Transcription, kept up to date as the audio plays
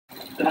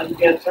Then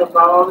Keshav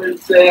Baba will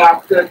say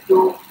after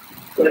two,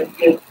 when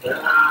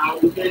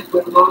Vijay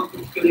will go to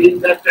clean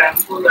the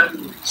temple and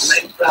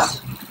make the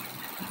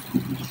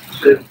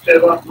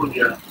Seva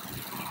Puja.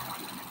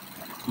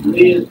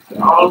 Please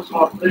all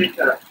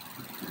operators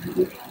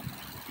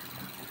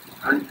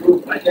and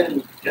do bhajan,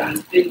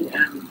 chanting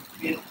and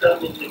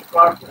kirtan is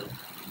important.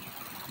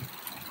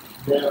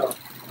 Yeah,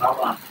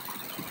 Baba.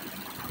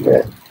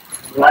 Yes.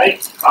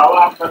 Right,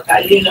 Baba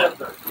बताइएगा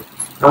तो.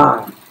 हाँ,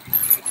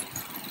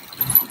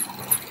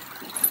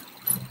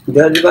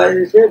 10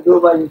 बजे से 2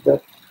 बजे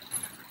तक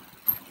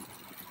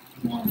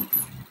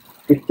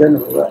कीर्तन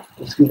होगा।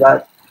 उसके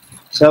बाद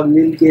सब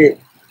मिल के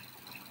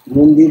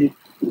मंदिर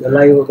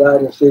धुलाई होगा,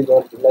 रसोई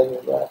घर धुलाई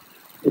होगा।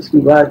 उसके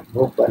बाद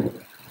भोग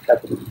बनेगा,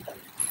 ठाकुर जी का।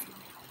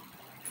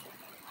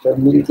 सब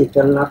मिल के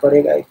चलना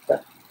पड़ेगा एक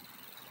साथ।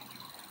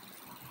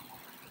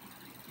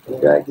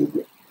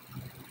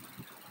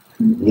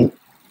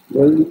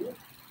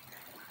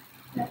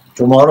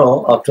 Tomorrow,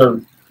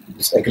 after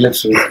this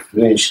eclipse will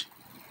finish,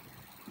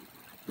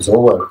 is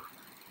over,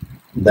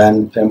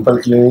 then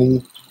temple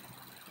cleaning,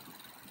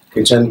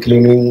 kitchen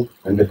cleaning,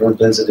 and different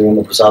places, even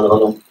the prasad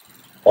hall,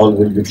 all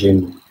will be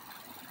cleaned.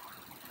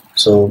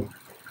 So,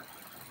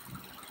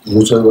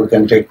 whosoever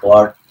can take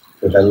part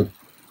to help,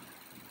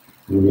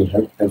 we will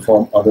help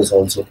inform others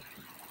also.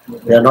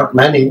 They are not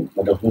many,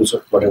 but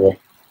whosoever, whatever.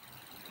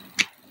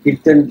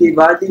 कीर्तन की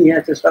बात ही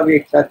यहाँ से सब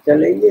एक साथ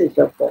चलेंगे,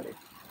 सब करें।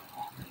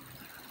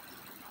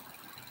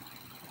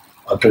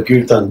 After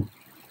kirtan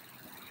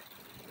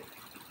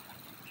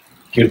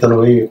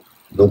वही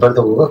दोपहर तक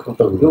होगा, कब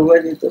तक? 2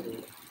 बजे तक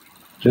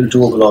Till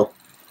 2 o'clock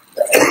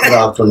in the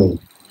afternoon.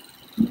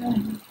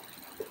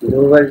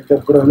 2 बजे तक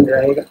ग्रहण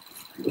रहेगा।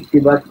 उसके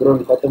बाद ग्रहण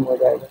खत्म हो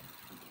जाएगा।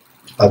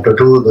 After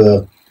 2, the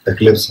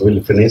eclipse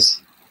will finish.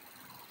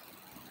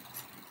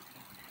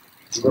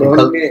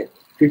 ग्रहण में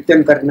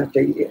कीर्तन करना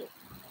चाहिए।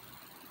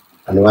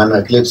 And when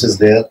eclipse is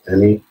there,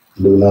 any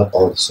lunar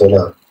or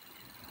solar,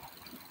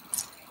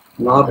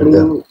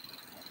 महाप्रभु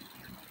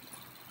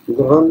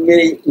ग्रहण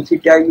में उसी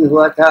टाइम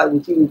हुआ था,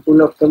 उसी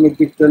उपलक्ष्य में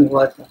कीर्तन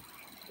हुआ था।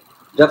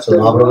 जब so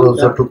Mahaprabhu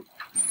also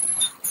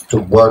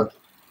took birth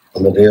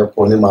on the day of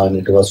Purnima, and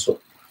it was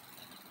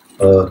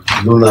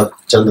lunar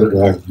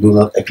Chandragrahan,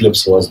 lunar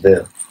eclipse was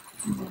there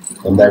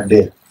on that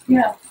day.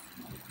 Yeah.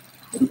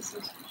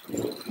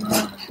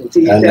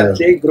 उसी हिसाब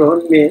से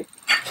ग्रहण में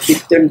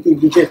कीर्तन की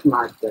विशेष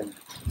महत्व है।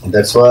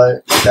 That's why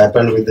it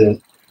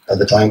happened at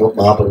the time of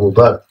Mahaprabhu's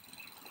birth.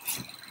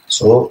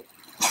 So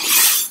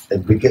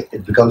it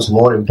becomes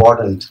more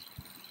important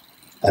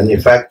and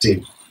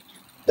effective,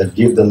 that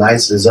give the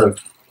nice result.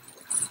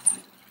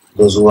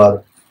 Those who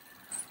are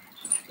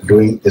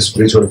doing the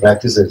spiritual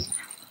practices,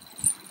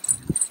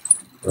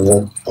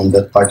 on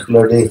that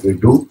particular day, if we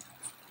do,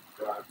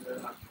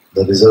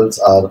 the results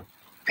are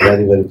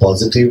very, very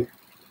positive,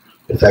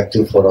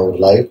 effective for our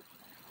life.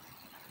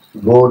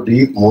 Go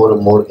deep more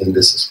and more in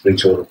this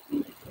spiritual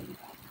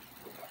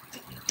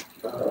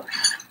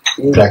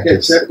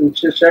practice.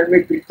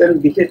 में कीर्तन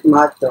विशेष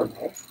महत्व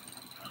है।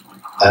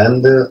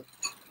 And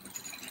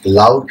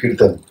loud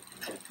kirtan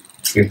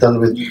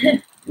with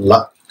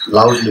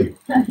loudly.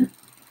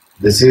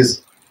 This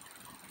is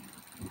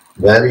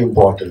very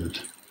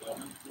important.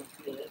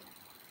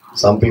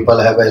 Some people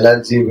have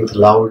allergy with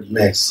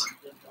loudness.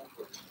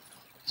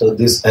 So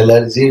this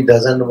allergy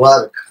doesn't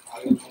work.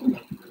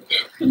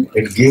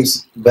 It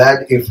gives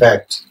bad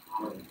effect.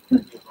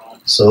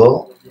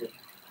 So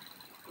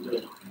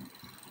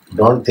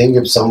don't think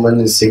if someone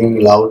is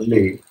singing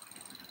loudly,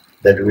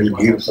 that will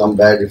give some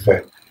bad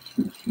effect.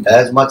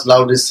 As much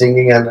loud is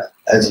singing, and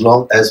as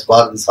long as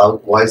far the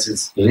voice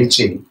is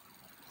reaching,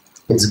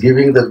 it's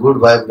giving the good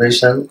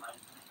vibration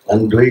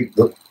and doing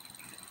the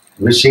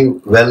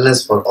wishing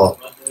wellness for all.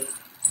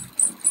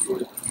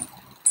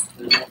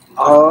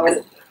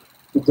 और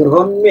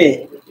ग्रहण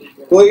में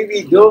कोई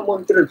भी जो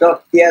मंत्र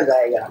जप किया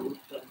जाएगा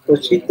तो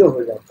सिद्ध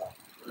हो जाता है।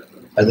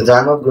 At the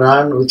time of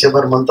Grahan,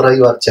 whichever mantra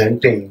you are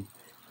chanting,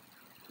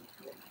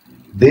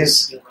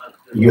 this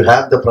you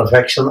have the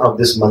perfection of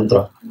this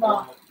mantra.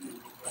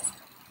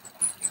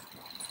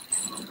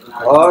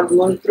 और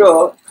मंत्र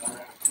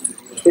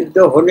सिद्ध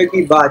होने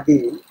की बाद ही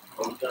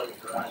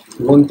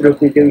मंत्र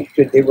की जो इष्ट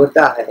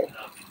देवता है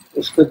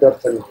उसको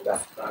दर्शन होगा।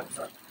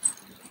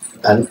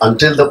 And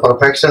until the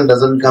perfection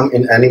doesn't come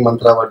in any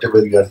mantra,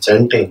 whatever you are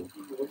chanting,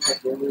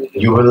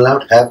 you will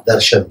not have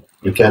darshan.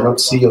 You cannot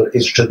see your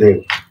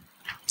Ishtadev.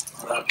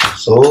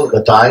 So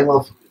the time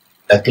of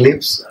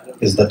eclipse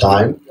is the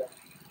time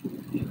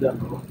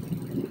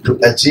to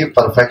achieve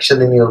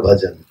perfection in your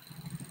bhajan.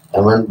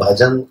 And when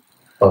bhajan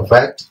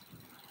perfect,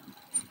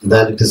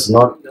 then it is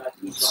not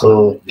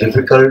so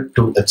difficult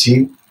to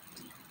achieve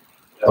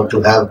or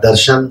to have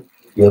darshan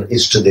your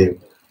Ishtadev.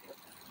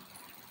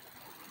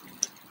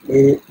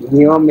 ये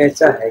नियम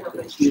ऐसा है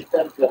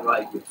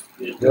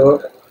जो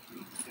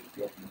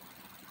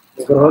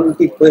ग्रहण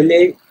की पहले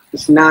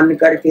स्नान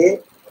करके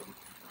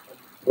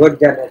घट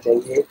जाना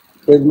चाहिए।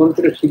 कोई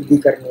मंत्र सिद्धि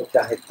करने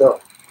चाहे तो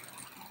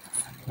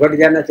घट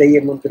जाना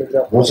चाहिए मंत्र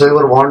का।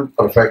 Whosoever want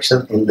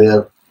perfection in their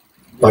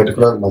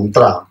particular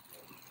mantra,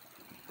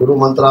 Guru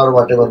mantra or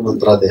whatever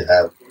mantra they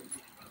have.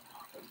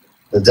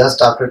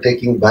 Just after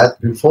taking bath,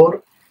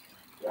 before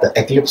the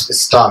eclipse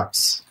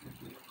starts,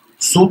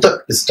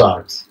 Sutak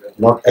starts,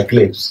 not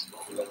eclipse.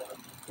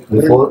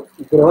 Before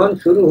ग्रहण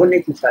शुरू होने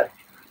की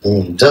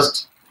साथ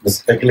just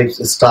this eclipse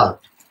start.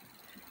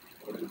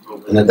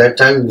 And at that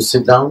time, you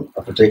sit down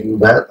after taking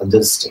bath and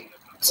just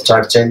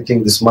start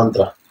chanting this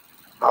mantra.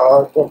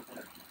 और तो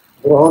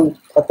ग्रहण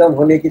खत्म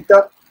होने की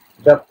तक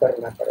जप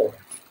करना पड़ेगा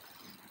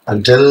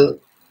Until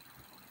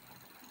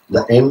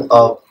the end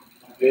of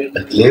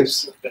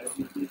eclipse,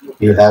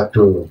 you have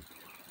to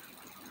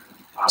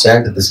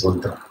chant this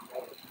mantra.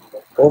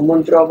 वो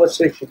मंत्र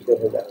अवश्य सिद्ध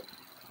हो जाएगा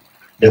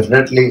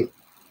Definitely,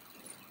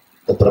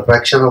 the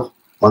perfection of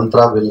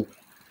mantra will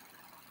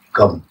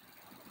come.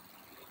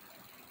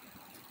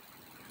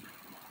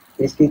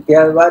 इसकी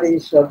क्या बार ये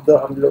शब्द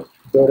हम लोग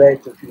दोहराए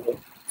चुके हैं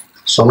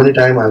So many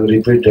times I have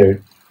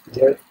repeated,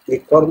 जब ये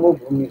कर्म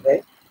भूमि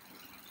है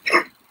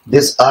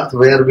this earth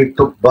where we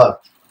took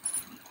birth,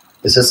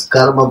 this is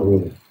karma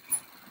bhumi,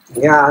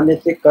 यहाँ आने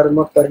से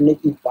कर्म करने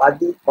की बाद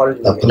ही फल the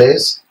मिलेगा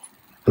place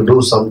to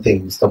do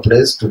something, it's the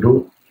place to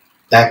do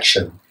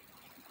action.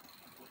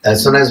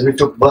 As soon as we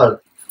took birth,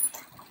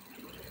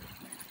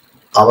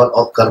 our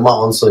karma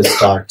also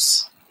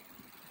starts.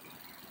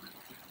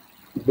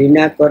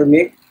 बिना कर्म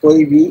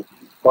कोई भी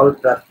फल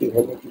प्राप्ति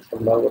होने की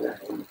संभावना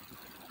है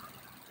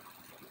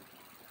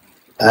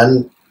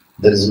And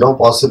there is no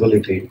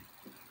possibility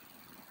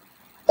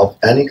of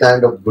any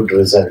kind of good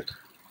result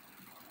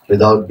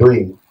without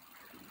doing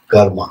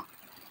karma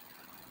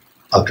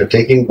after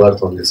taking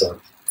birth on this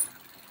earth.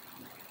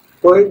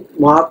 कोई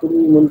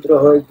महापुरुष मंत्र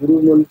हो गुरु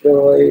मंत्र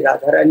हो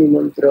राधा रानी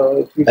मंत्र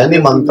हो Any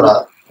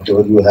mantra,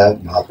 whatever you have,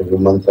 Mahaprabhu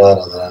mantra,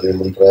 Radharani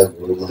mantra,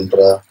 Guru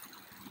mantra,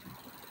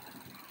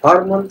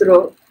 हर मंत्र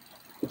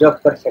जप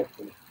कर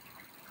सकते हैं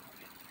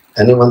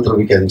any mantra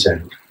we can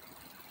chant.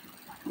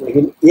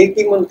 लेकिन एक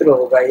ही मंत्र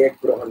होगा एक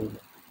ग्रहण में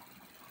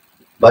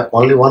But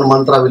only one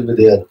mantra will be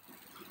there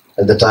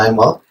at the time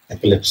of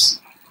eclipse.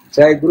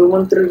 चाहे गुरु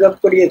मंत्र जप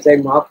करिए चाहे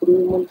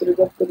महापुरुष मंत्र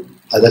जप करिए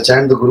Either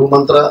chant the Guru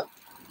mantra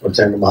or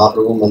chant the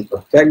Mahaprabhu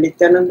mantra चाहे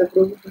नित्यानंद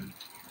प्रभु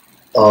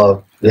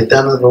or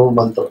Nityananda Prabhu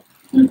mantra,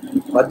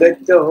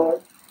 अद्वैत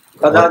हो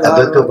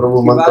Advaita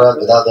Prabhu mantra,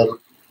 Gadadhar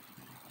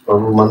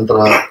Prabhu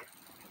mantra,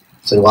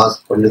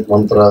 Srivas Pandit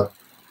mantra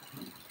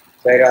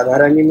चाहे राधा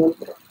रानी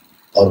मंत्र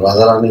or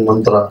Radharani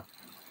mantra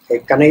चाहे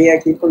कन्हैया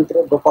की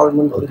मंत्र गोपाल or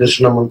मंत्र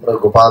Krishna mantra,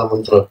 Gopal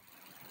mantra.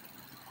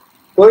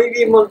 कोई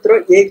भी मंत्र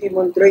एक ही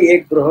मंत्र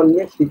एक ग्रहण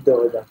में सिद्ध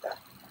हो जाता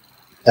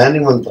है Any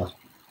mantra.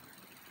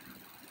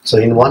 So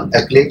in one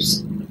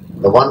eclipse,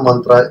 the one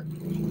mantra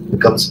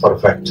becomes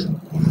perfect.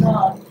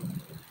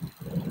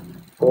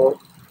 तो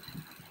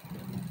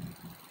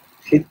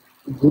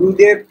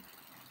गुरुदेव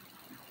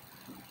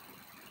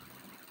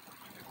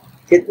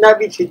कितना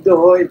भी सिद्ध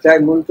हो चाहे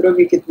मंत्र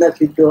भी कितना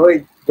सिद्ध हो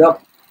जब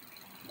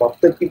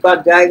भक्त के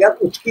पास जाएगा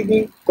उसकी भी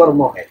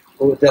कर्म है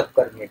वो जप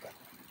करने का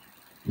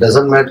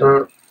Doesn't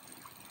matter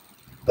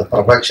the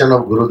perfection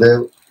of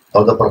Gurudev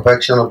or the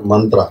perfection of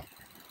mantra,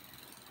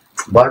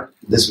 but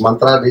this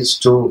mantra reaches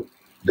to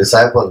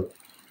disciple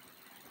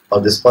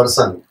or this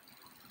person,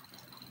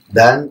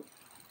 then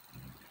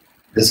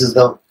this is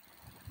the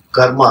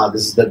karma,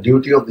 this is the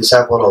duty of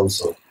disciple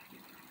also.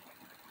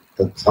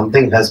 That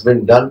something has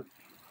been done,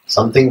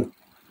 something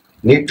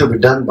need to be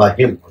done by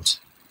him also.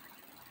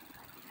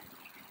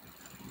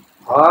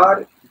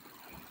 और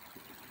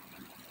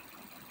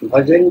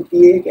भजन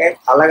की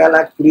एक अलग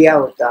अलग क्रिया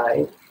होता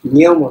है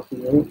नियम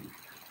होती है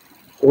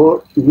वो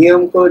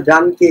नियम को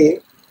जान के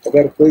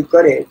अगर कोई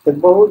करे तो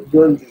बहुत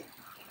जल्दी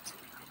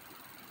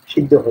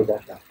सिद्ध हो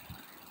जाता है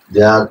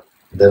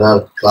There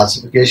are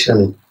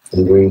classification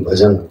in doing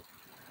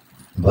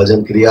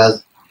bhajan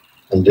kriyas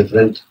and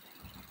different,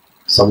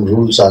 some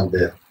rules are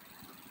there.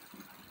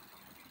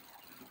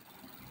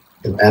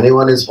 If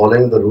anyone is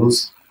following the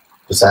rules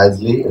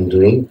precisely in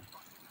doing,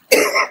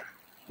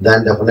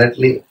 then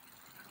definitely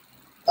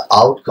the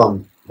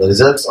outcome, the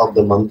results of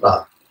the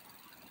mantra,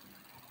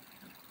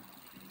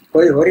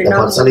 कोई the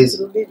हरिनाम person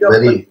is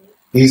very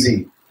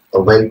easy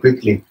or very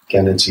quickly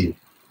can achieve.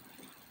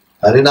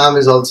 Harinam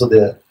is also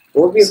there.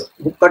 वो भी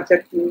कर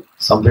सकती है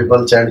Some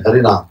people chant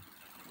Harinam.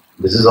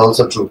 This is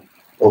also true.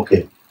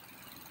 Okay.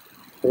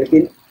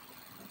 लेकिन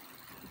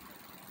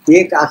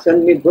एक आसन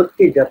में बुद्ध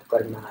की जप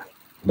करना है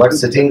But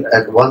sitting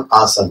at one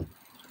asana,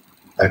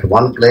 at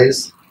one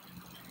place,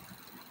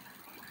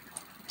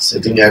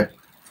 sitting at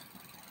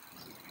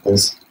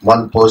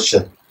one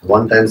posture,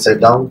 one time sit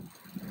down,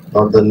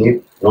 not the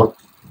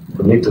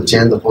need to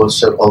change the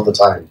posture all the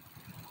time.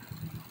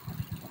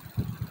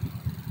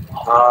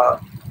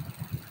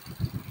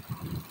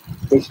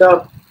 ये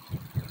सब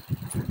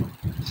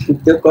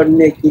सिद्ध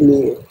करने के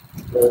लिए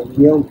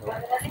नियम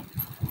है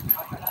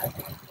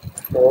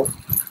तो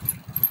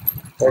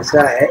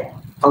ऐसा है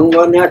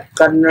अंगन्यास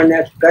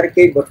कर्णन्यास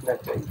करके ही बचना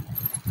चाहिए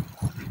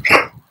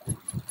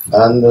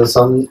And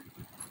some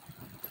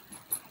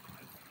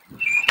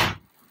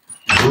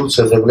rules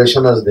and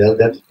regulation is there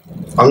that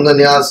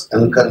Anganyas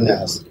and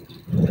Karnyas.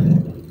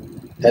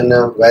 In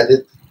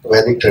Vedic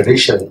Vedic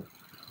tradition,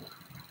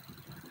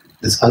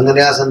 this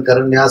Anganyas and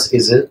Karanyas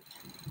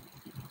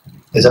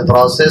is a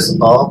process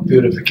of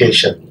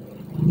purification.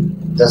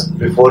 Just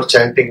before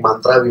chanting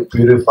mantra, we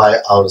purify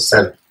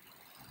ourselves.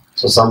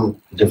 So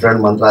some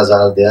different mantras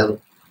are there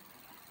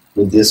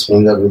with this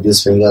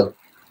finger,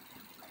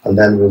 and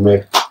then we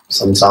make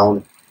some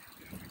sound.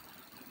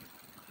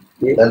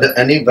 That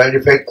any bad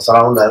effect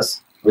around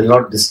us will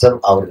not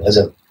disturb our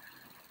bhajan.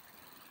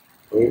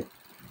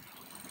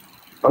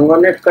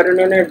 अंगनेश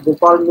करने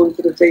गोपाल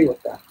मंत्र से ही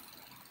होता है.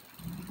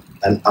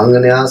 And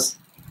Anganyas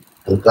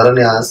and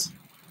Karanyas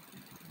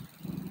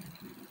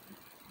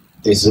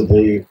is to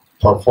be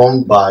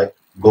performed by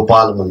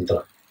Gopal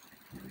mantra.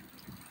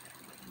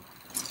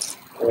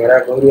 मेरा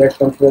गौड़िया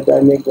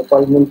संप्रदाय में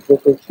गोपाल मंत्र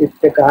को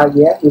शिष्ट कहा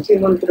गया. उसी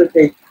मंत्र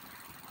से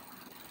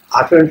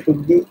आसन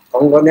शुद्धि,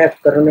 अंगनेश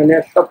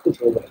करने सब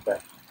कुछ हो जाता है.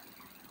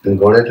 In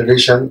Gaudiya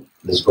tradition,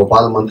 this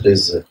Gopal mantra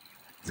is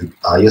the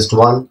highest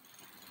one,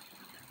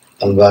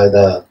 and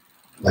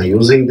by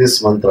using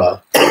this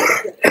mantra,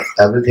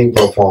 everything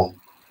performed,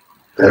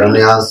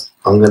 Karanyas,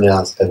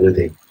 Anganyas,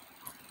 everything.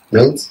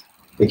 Means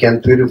we can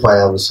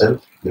purify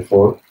ourselves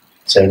before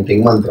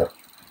chanting mantra.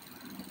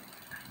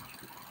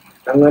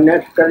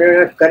 अंगनेश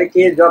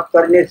करके जप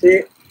करने से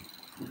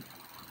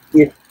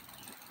ये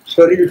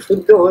शरीर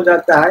शुद्ध हो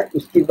जाता है.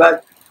 उसके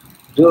बाद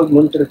जो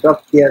मंत्र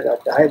जप किया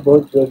जाता है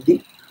बहुत जल्दी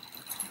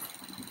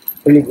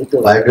फलीभूत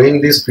हो. By doing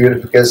this,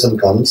 purification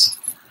comes,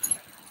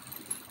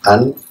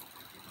 and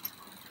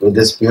with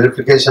this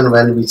purification,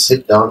 when we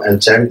sit down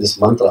and chant this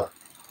mantra,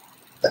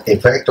 the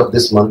effect of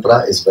this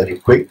mantra is very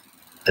quick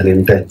and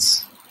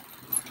intense.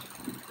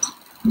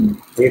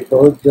 ये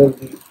बहुत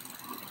जल्दी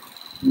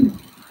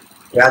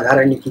राधा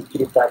रानी की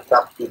कृपा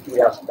प्राप्ति की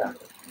रास्ता है.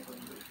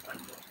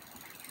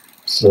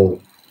 So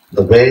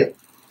the way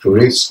to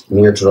reach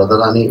near to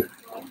Radharani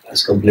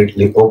is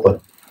completely open.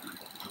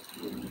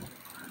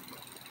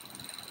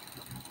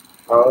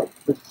 और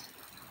कुछ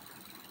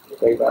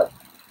कई बार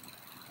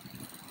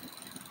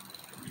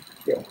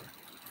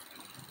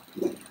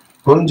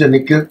कुंज,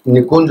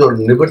 निकुंज और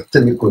निवृत्त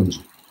निकुंज,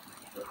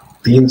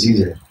 तीन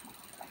चीज है.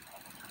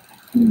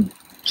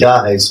 क्या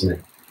है इसमें?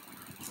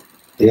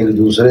 एक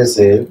दूसरे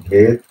से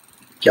भेद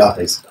क्या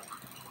है इसका?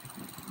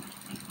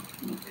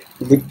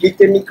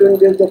 विद्युत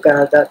निकुंज जो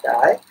कहा जाता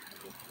है,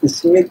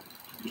 इसमें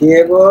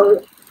केवल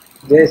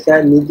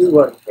जैसा निधि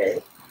वर्ग है,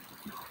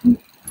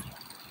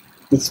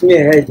 इसमें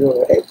है जो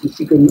है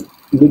इसी को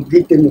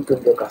विद्युत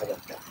निकुंज कहा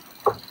जाता है.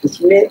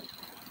 इसमें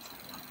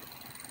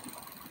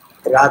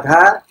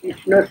राधा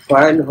कृष्ण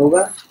स्वयं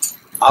होगा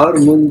और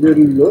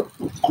मंजूरी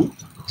लोग उसकी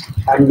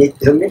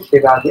सान्निध्य में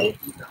सेवा में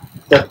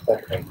तत्पर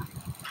है.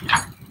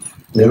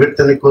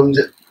 Nivritta Nikunj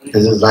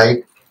is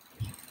like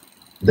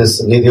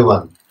this Nidhi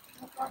one.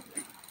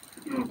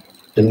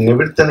 In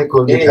Nivritta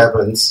Nikunj it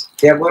happens.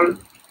 केवल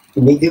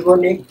निधि को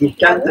ने एक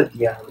दृष्टांत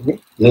दिया हमने.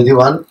 Nidhi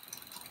one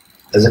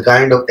is a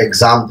kind of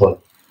example.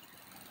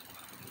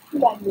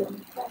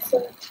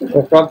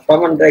 तो सब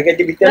सामान रखे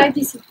थे भीतर.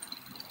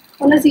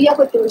 Una silla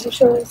con tu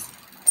shows.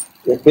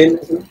 ये पेन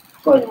में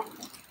Hola.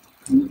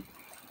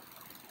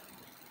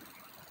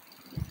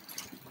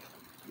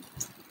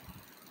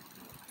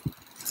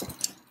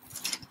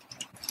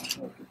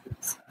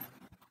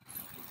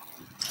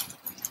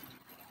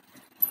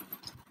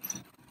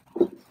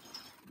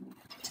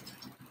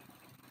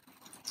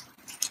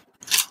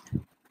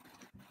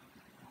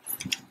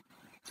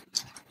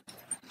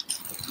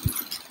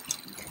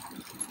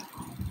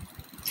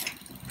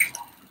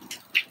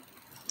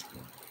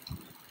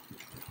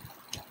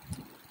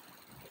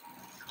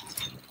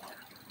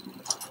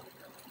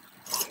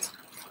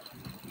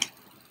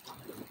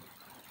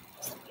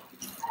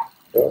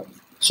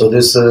 So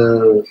this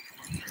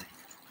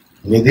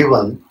Nidhi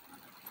one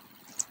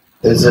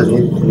is a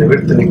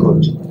Nivritta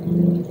Nikunj.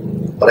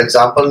 For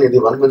example,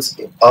 Nidhi one means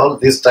all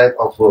this type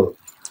of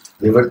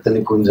Nivritta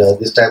Nikunja,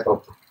 this type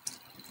of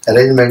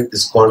arrangement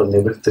is called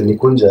Nivritta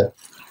Nikunja,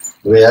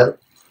 where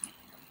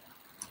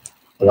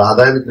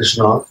Radha and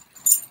Krishna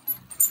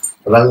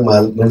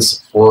Rangmal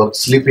means for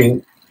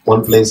sleeping,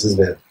 one place is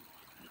there.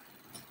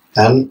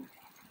 And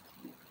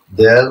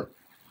there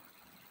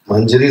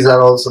Manjaris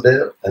are also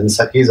there and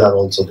Sakhis are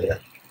also there.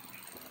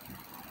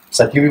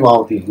 Sakhi भी वहाँ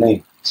होती है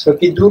नहीं.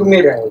 सखी दूर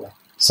में रहेगा.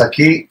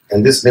 Sakhi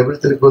in this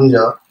Nivritta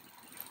Nikunja,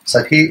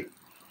 Sakhi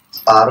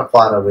are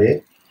far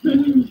away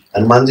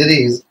and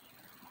Manjaris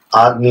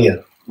are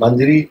near.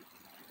 मंजरी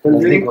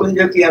कुंज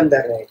के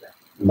अंदर रहेगा.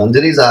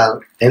 Manjaris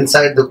are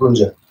inside the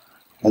Kunja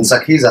and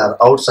Sakhis are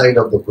outside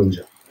of the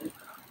Kunja.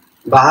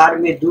 बाहर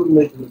में दूर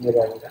में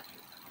रहेगा.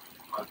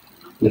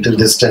 Little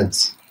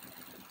distance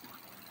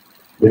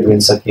between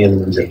Sakhi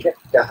and Manjari.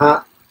 जहाँ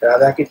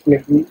राधा कृष्ण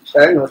की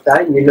शरण होता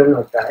है, मिलन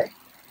होता है,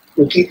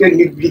 उसी को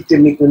निवृत्त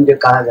निकुंज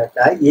कहा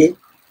जाता है. ये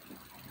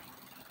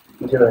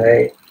जो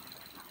है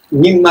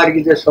निम्न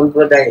मार्ग जो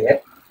संप्रदाय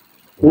है,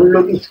 उन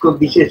लोग इसको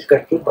विशेष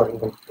करके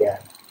वर्णन किया है.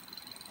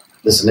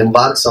 This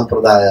Nimbark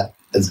Sampradaya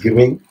is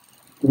giving,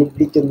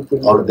 निवृत्त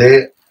निकुंज. or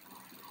they,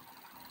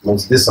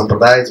 means this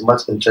Sampradaya is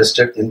much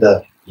interested in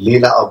the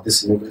Leela of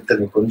this Nivritta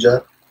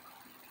Nikunja,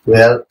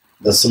 where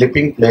the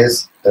sleeping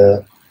place,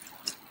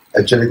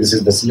 actually this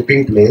is the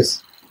sleeping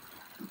place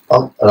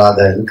of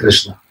Radha and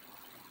Krishna.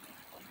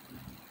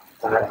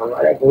 और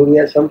हमारा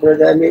गौड़िया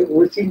संप्रदाय में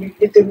उसी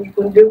निश्चित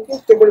कुंजों को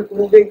केवल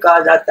कुंज ही कहा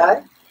जाता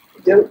है।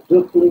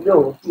 जो कुंज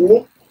होती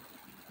है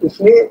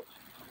उसमें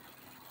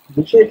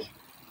विशेष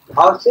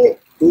भाव से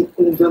एक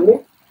कुंजों में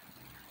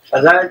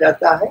सजाया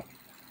जाता है,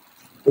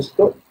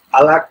 उसको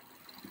अलग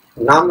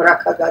नाम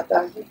रखा जाता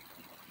है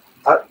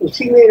और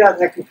उसी में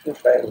राधा कृष्ण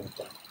स्वयं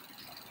होता है।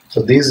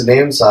 So these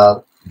names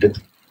are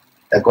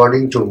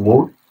according to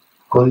mood.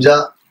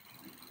 Kunja,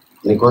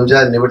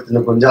 Nikunja, Nivritti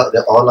Nikunja, they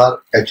all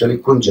are actually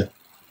Kunja.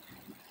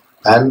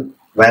 And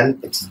when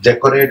it's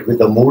decorated with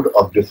the mood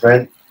of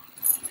different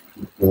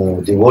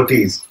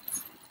devotees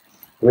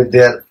with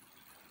their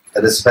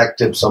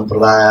respective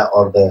sampradaya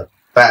or the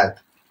path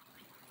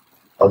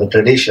or the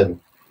tradition,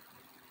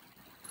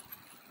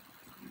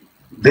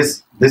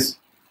 this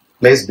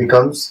place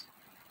becomes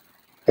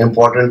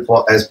important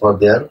for as per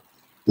their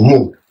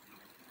mood.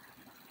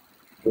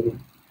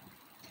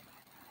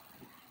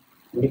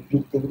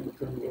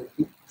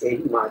 यही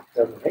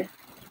माध्यम है,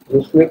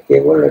 उसमें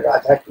केवल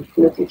राधा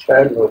कृष्ण की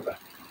शरण होगा।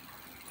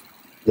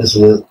 This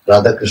will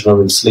Radha Krishna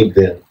will sleep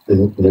there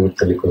in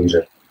Nivritti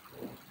Nikunja.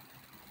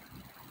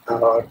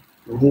 और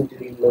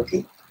लोग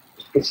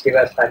उसकी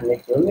सेवा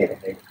सानिध्य में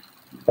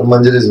रहेगा। And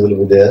Manjaris will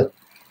be there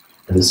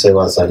in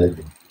Seva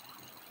Sanidhi.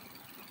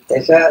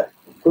 ऐसा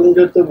कुंज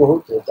तो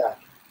बहुत होता है।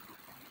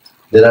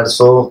 There are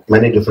so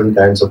many different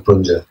kinds of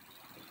kunja.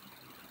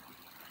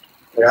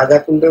 Radha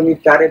Kund में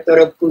चारों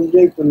तरफ कुंज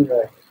ही कुंज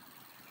है।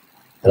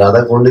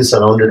 Radha Kund is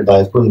surrounded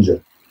by kunja.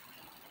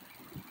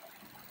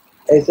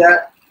 ऐसा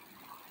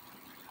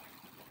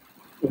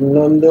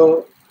नंदो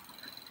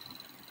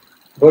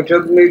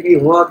बैठक में भी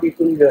हुआ भी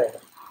कुंज है।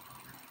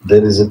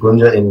 There is a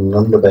kunja in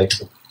Nanda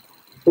Bhaikshap,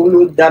 फूल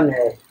उद्यान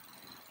है।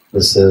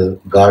 this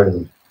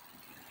garden.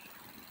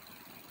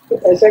 तो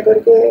ऐसा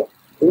करके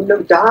इन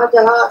लोग जहाँ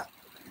जहाँ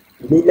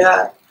लीला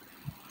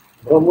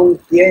भ्रमण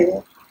किए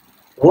हैं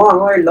वहाँ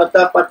वहाँ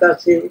लता पता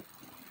से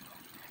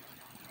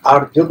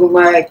और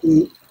जोगमाया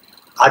की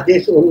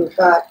आदेश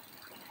अनुसार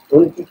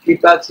उनकी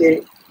कृपा से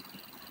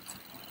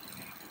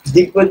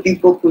दिव्य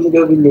दिव्य कुंज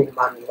भी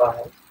निर्माण हुआ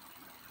है।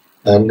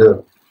 And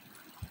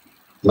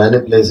many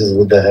places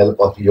with the help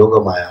of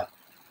Yogamaya,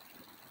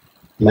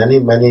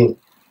 many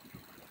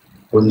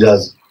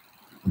kunjas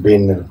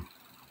been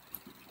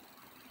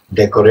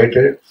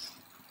decorated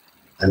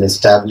and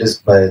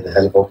established by the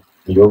help of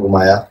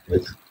Yogamaya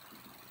with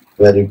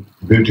very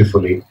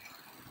beautifully.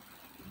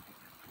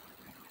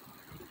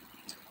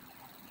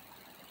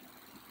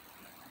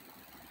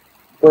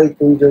 कोई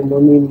कुंज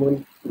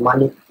मणि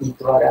मानिक की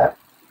द्वारा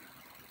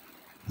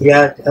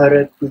या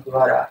धरत की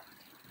द्वारा,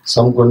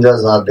 Some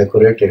kunjas are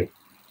decorated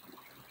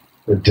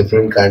with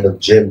different kind of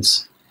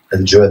gems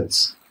and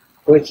jewels.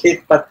 कोई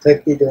श्वेत पत्थर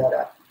की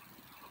द्वारा,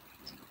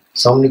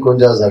 Some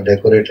kunjas are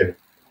decorated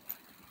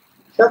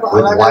सब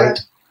with अलग white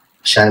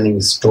shining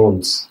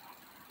stones.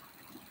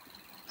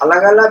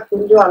 अलग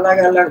कुंज अलग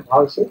अलग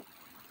भाव से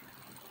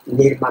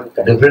निर्माण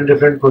कर।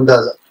 Different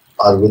kunjas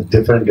are with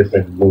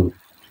different mood.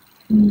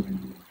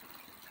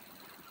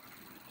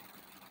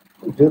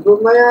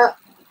 Jogmaya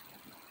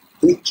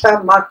इच्छा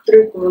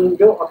मात्र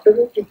कुंज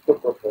ऑटोमेटिक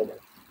प्रकट हो जाए।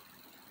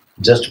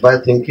 Just by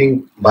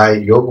thinking by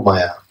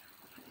Yogamaya,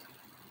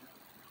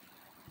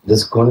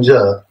 this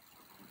kunja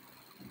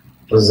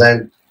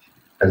present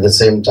at the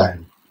same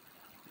time.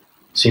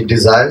 She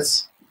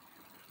desires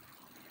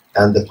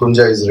and the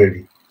kunja is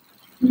ready.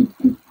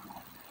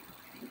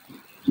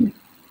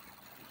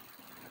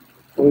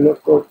 उन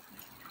लोग को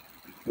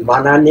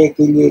बनाने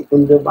के लिए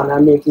कुंज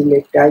बनाने के लिए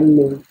टाइम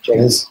नहीं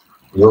चाहिए। Means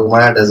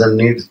Yogamaya doesn't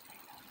need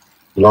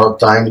a lot of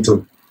time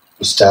to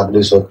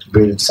establish or to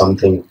build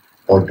something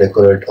or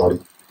decorate or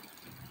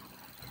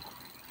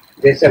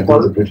जैसे to do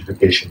the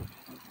beautification.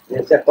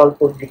 जैसे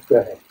कल्पवृक्ष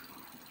है,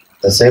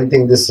 The same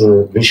thing, this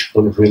wish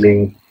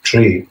fulfilling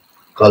tree,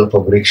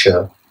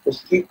 Kalpavriksha,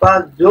 उसके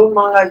पास जो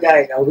मांगा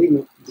जाएगा वही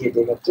दे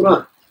देगा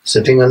तुरंत।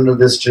 sitting under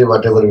this tree,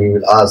 whatever we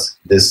will ask,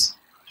 this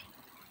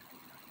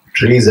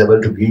tree is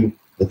able to give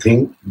the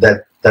thing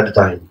that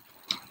time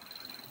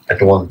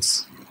at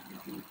once.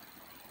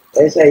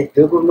 ऐसा ही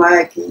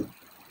जोगमाया की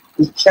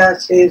इच्छा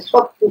से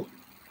सब कुछ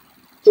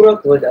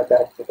तुरंत हो जाता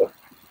है। तुरंत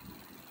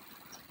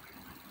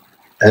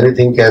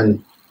Anything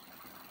can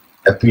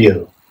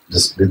appear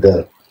just with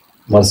the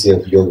mercy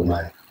of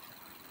Yogamaya.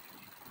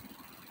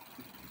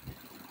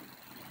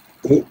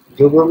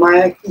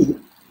 Jogmaya की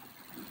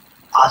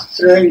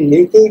आश्रय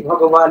लेके ही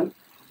भगवान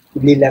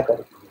लीला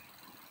करते हैं।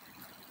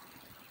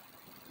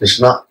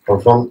 Krishna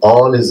performed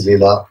all his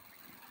Leela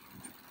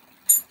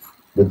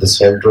with the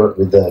shelter,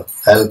 with the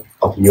help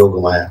of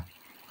Yogamaya.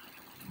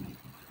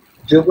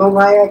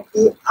 Jogmaya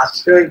की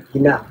आश्रय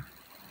बिना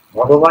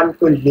भगवान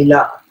को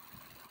लीला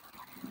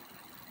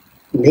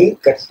नहीं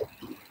कर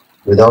सकती।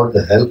 Without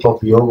the help of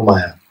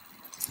Yogamaya,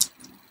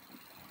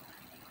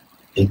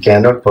 he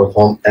cannot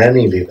perform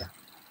any Leela.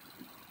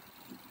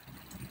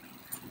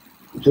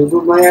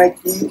 Jogmaya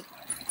की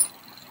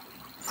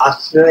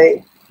आश्रय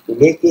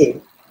लेके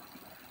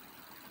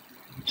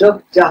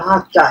जब जहाँ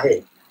चाहे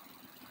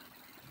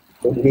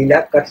तो लीला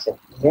कर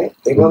सकती है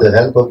With एवं the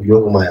help of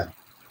Yogamaya,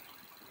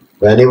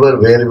 whenever,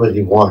 wherever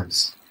he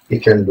wants, he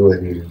can do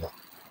any lila.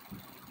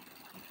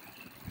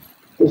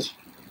 उस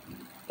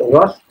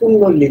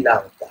रसपूर्ण लीला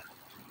होता है।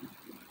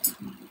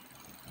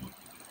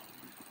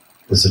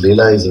 This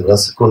lila is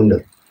raskunda,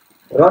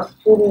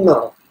 रसपूर्ण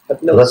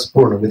मतलब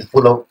raspurna, with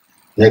full of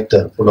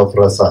nectar, full of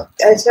rasa.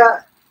 ऐसा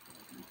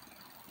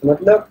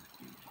मतलब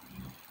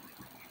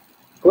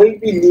कोई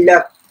भी लीला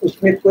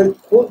उसमें कोई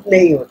खूब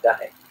नहीं होता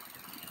है,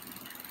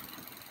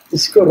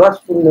 इसको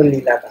रसपूर्ण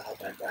लीला कहा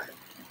जाता है।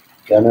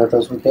 क्या नहीं होता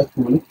उसमें? क्या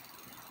खूब?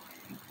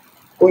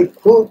 कोई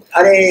खूब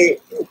अरे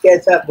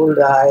कैसा बोल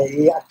रहा है,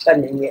 ये अच्छा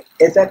नहीं है,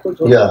 ऐसा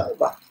कुछ होता Yeah.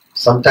 होगा।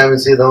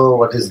 Sometimes you know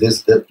what is this,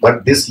 but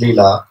this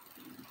lila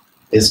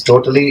is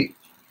totally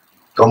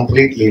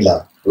complete lila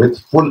with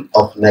full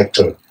of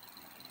nectar.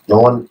 No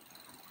one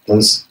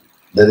means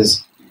there is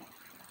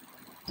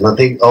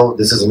nothing. Oh,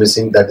 this is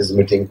missing, that is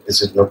missing.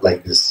 This is not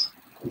like this.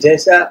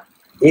 जैसा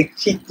एक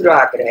चित्र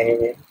आंक रहे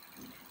हैं,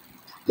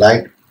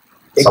 Like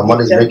एक someone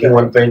is picture making कर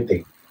one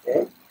painting. रहे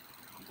हैं,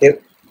 तो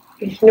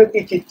कृष्ण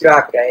की चित्र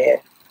आंक रहे हैं,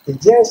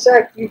 जैसा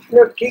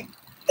कृष्ण ठीक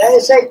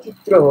ऐसा ही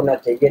चित्र होना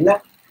चाहिए ना।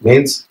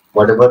 Means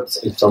whatever,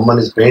 if someone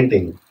is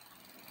painting,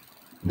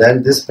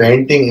 then this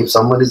painting, if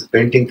someone is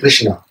painting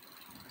Krishna,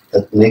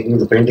 that making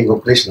the painting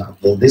of Krishna,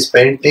 then this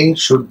painting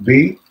should be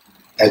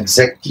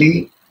exactly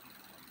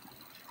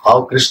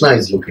how Krishna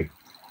is looking.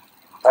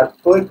 और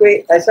कोई कोई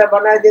ऐसा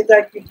बना देता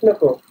है कृष्ण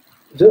को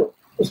जो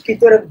उसकी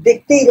तरफ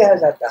देखते ही रह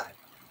जाता है,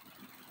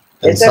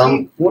 And ऐसा भी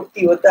some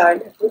मूर्ति होता है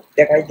ना, तो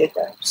दिखाई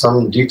देता है। some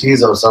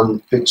deities or some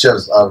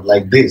pictures are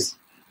like this,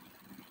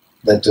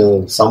 that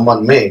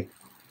someone made.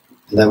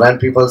 Then when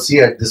people see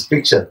at this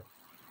picture,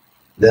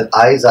 their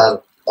eyes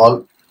are all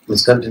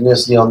is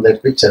continuously on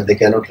that picture. They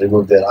cannot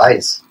remove their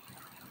eyes.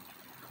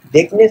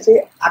 देखने से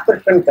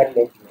आकर्षण कर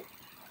लेती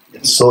है,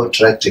 It's so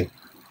attractive.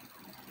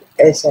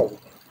 ऐसा ही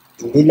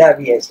है, लीला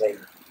भी ऐसा ही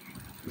है।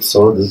 So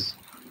this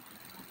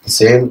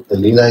same, the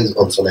Leela is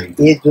also like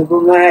this. ये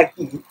योगमाया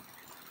की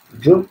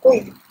जो कोई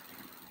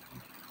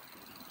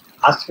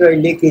आश्रय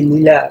लेके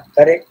लीला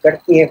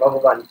करती है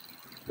भगवान,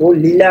 वो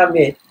लीला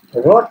में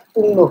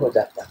रसपूर्ण हो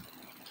जाता है।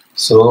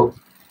 So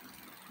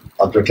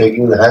after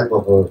taking the help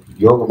of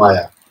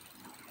Yogamaya,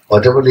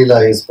 whatever Leela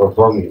is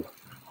performing,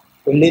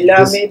 तो लीला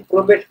This- में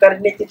प्रवेश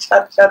करने के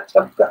साथ साथ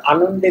सबका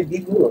आनंद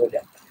विभोर हो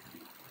जाता है।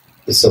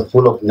 is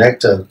full of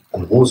nectar,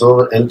 and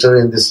whosoever enter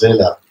in this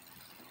Leela,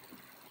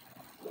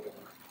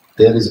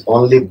 there is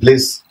only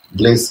bliss,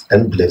 bliss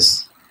and bliss.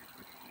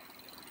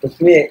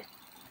 उसमें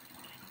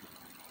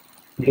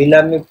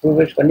लीला में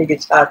प्रवेश करने के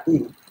साथ ही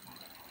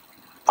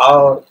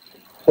और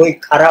कोई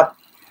खराब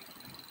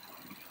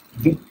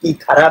व्यक्ति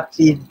खराब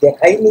चीज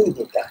दिखाई नहीं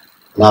देता।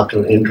 And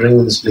after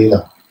entering this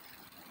Leela,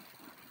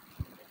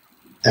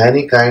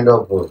 any kind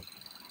of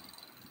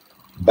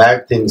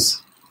bad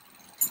things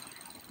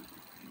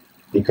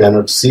you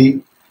cannot see,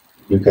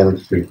 you cannot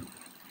feel.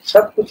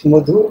 सब कुछ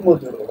मधुर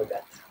मधुर हो जाता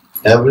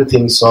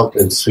Everything soft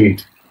and sweet.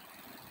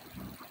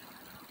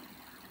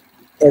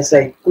 है। ऐसा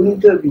ही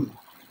कुंज भी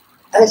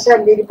ऐसा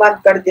निर्माण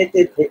कर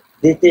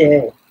देते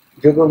हैं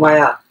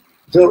योगमाया,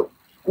 जो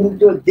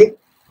कुंज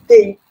देखते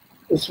ही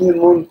उसमें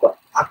मन को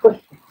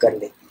आकर्षित कर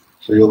लेती है।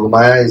 So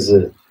Yogamaya is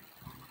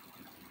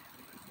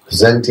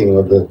presenting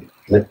or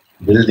the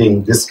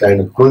building this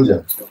kind of kunja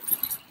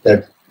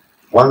that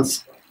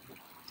once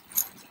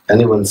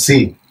anyone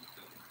see,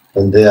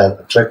 then they are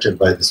attracted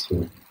by this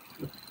kunja.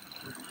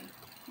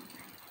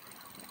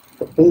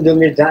 तो कुंज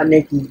में जाने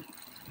की,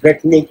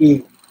 बैठने की,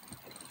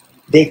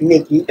 देखने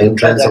की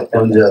Entrance of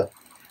kunja,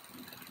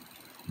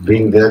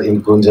 being there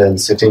in kunja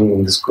and sitting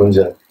in this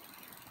kunja.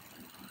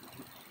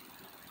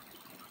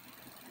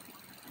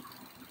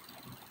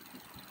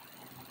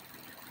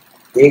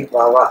 एक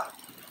बाबा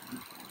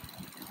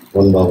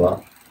One Baba,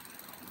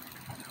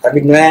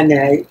 अभी नया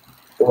नया ही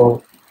तो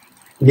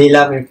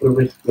लीला में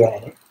प्रवेश किया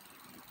है,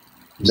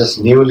 just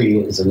newly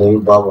is a new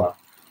Baba,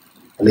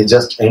 and he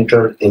just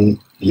entered in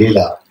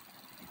Leela.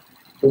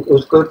 तो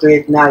उसको तो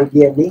इतना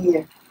आइडिया नहीं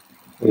है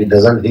He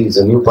is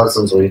a new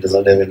person, so he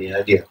doesn't have any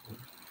idea.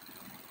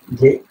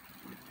 जे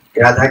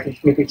राधा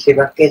कृष्ण की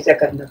सेवा कैसे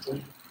करना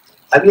चाहिए,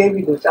 अभी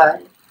अभी घुसा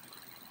है।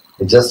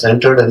 He just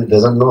entered and he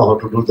doesn't know how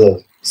to do the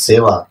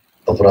seva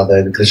of Radha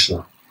and Krishna.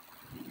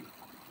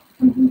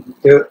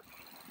 तो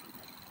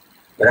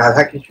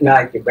राधा कृष्ण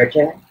आके बैठे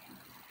हैं,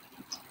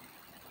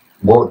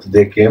 Both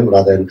they came,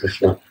 Radha and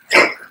Krishna.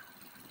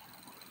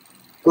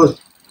 कुछ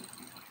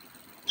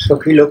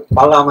सखी लोग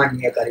पाला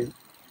मानिया करी,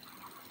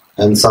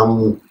 And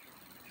some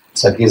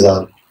sakis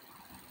are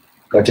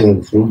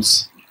cutting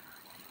fruits.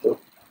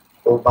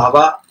 तो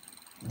बाबा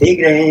देख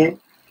रहे हैं,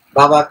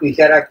 बाबा को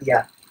इशारा किया,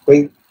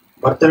 कोई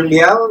बर्तन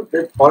लिया और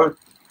फिर फल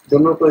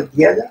दोनों को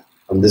दिया जाए।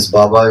 And this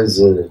Baba is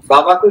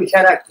बाबा को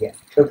इशारा किया,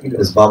 सखी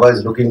लोग this Baba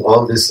is looking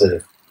all this.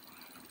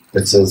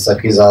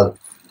 Sakis are.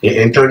 He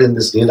entered in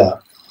this Leela,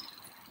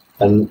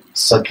 and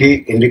Saki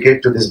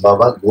indicate to this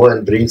Baba, go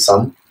and bring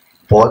some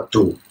pot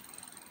to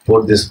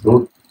pour this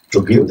fruit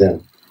to give them.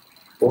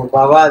 वो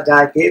बाबा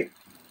जाके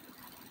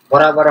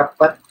बड़ा बड़ा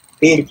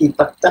पेड़ की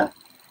पत्ता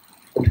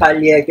उठा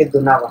लिया के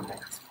दुना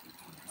बनाया.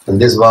 And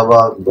this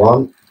Baba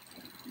gone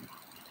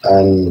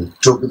and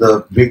took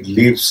the big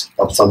leaves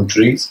of some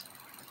trees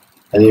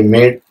and he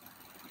made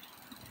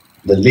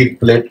the leaf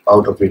plate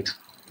out of it.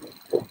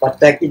 तो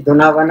पत्ता की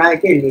दुना बना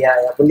के ले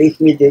आया. बोले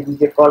इसमें दे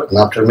दीजिए फल. And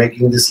after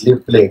making this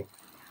leaf plate,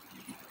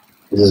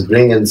 he just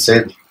bring and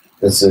said,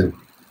 let's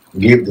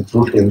give the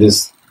fruit in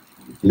this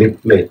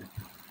leaf plate.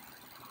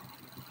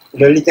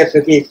 Lalita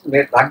सखी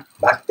इसमें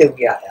भागते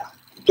हुए आया.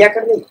 क्या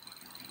कर रही?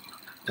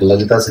 And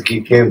Lalita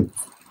Sakhi came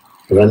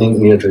running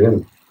near to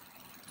him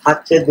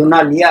हाथ से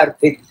दुना लिया और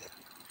फेंक दिया.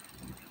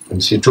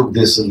 and she took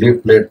this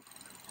leaf plate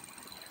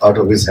out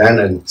of his hand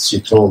and she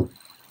thrown.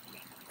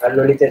 और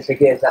ललिता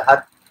सखी ऐसा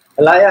हाथ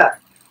हलाया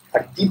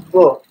और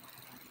दिव्य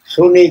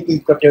सोने की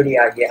कटोरी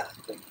आ गया.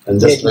 And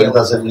just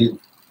Lalita Sakhi,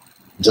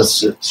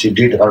 just she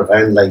did her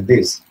hand like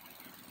this.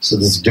 So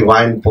this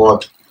divine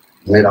pot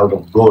made out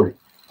of gold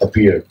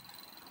appeared.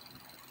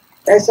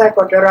 ऐसा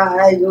कटोरा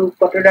है जो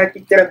कटोरा की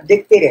तरफ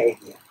देखते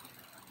रहेगी.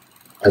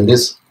 And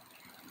this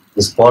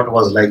pot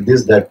was like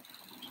this, that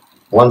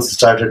once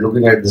started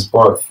looking at this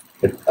pot,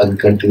 it and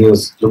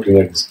continues looking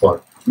at this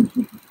pot.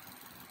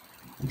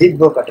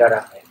 Divya कटोरा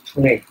है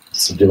सुने.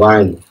 It's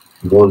divine,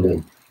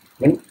 golden.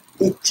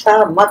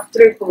 इच्छा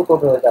मात्र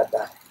प्रकट हो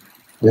जाता है.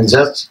 And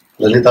just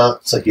Lalita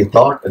Sakhi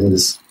thought and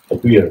this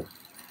appeared.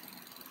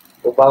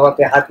 वो बाबा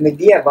के हाथ में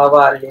दिया.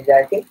 बाबा ले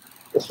जाके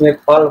उसमें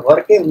फल भर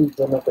के उन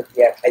दोनों को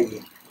दिया,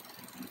 खाइए.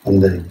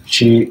 And then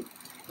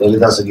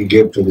Lalita Sakhi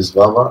gave to this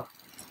Baba,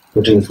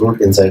 putting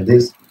fruit inside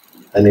this,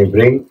 and he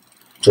bring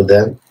to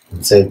them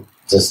and said,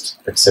 just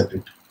accept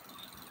it.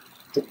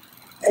 तो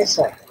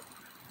ऐसा है.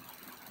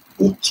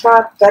 इच्छा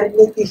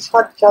करने की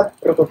साथ साथ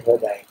प्रकट हो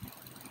जाए.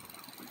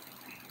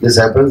 This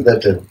happens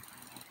that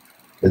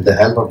with the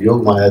help of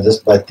Yogamaya,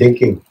 just by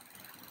thinking,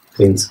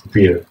 things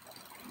appear.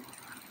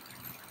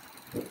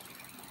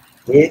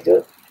 ये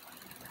जो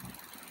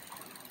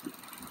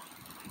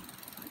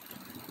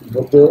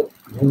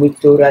भूमि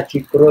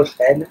 84 क्रोश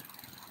है ना,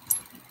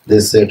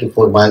 This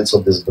 84 miles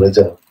of this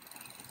Braja,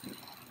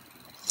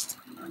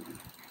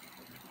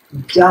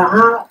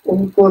 जहाँ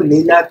उनको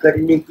लीला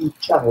करने की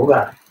इच्छा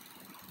होगा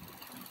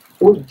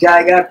उस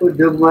जायगा को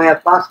योगमाया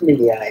पास में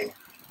ले आएगा.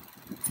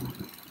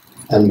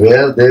 and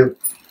where they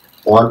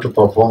want to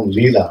perform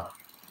Leela,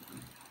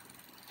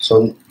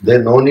 so they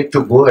no need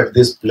to go at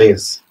this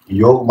place.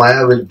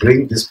 Yogamaya will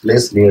bring this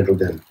place near to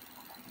them.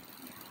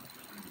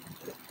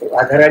 तो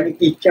राधारानी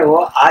की इच्छा हो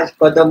आज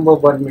कदम्ब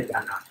वन में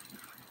जाना.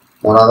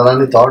 Now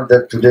Radharani thought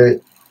that today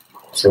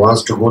she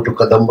wants to go to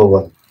Kadamba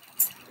Van.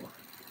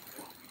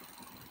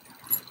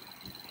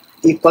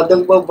 ये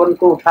कदम्ब one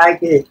को उठा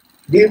के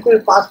बिल्कुल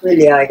पास में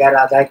ले आएगा.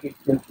 राधा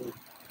कृष्ण की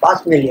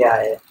पास में ले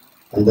आए.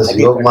 And this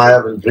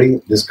Yogamaya will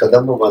bring this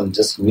Kadamba Van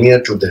just near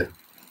to them.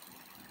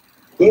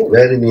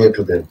 Very near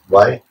to them.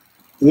 Why?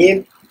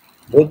 ये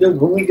वो जो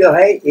भूमि जो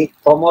है एक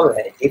कमल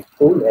है, एक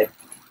फूल है,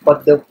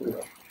 पद्म फूल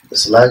है.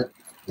 It's like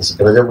this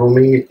Braja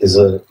Bhumi is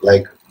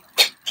like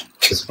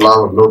this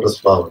flower, lotus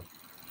flower.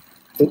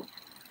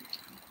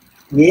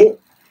 ये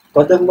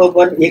कदम्ब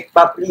वन एक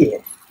पापड़ी है,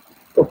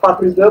 तो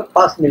पापड़ी जो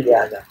पास में ले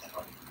आ जाता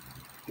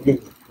है.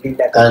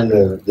 And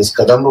this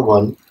Kadamba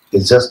Van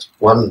is just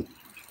one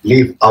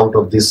leaf out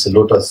of this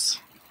lotus.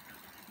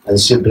 And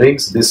she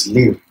brings this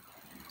leaf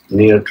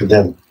near to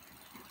them.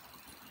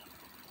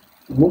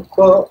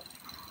 मुख्य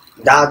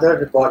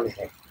दादर वन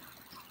है.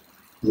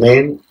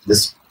 Main,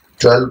 this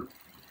 12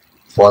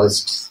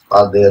 forests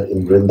are there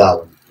in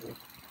Vrindavan.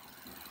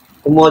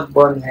 Kumod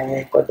one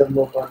है, कदम्ब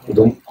वन है,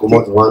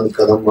 Kumad Van,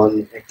 Kadam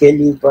Van,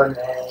 केली one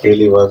है.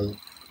 Keli Van,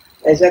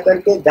 ऐसा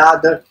करके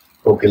Dadar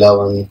Kokila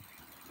Van.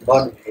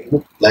 One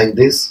है. Like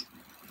this,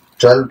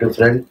 12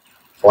 different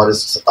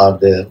forests are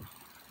there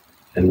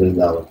in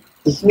Vrindavan.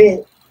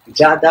 इसमें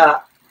ज्यादा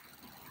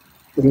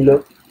इन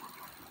लोग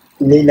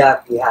लीला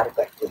विहार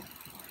करते हैं.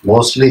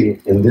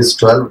 Mostly in these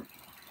 12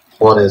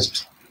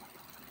 forests,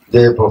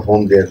 they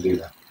perform their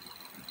Leela.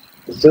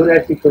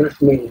 84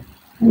 crochet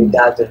में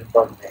दादर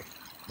वन है.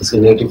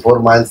 In 84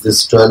 miles,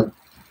 these 12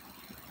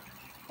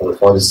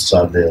 forests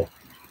are there.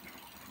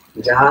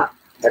 जहाँ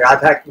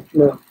राधा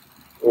कृष्ण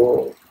वो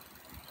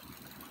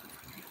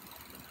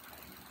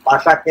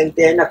पासा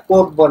खेलते हैं ना,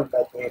 कोट वन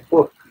कहते हैं.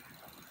 Coat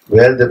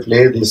Where they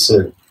play this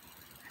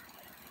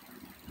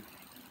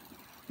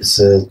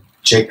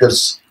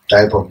checkers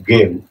type of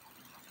game.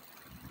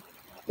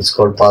 It's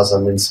called pasa,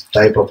 means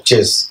type of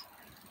chess.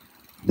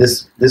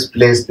 This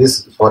place,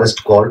 this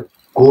forest called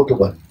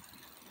Kotban.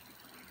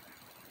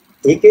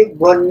 एक एक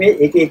वन में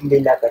एक एक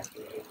लीला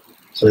करते हैं.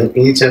 So in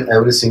each and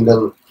every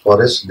single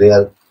forest, they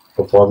are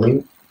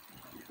performing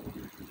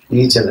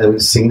each and every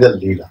single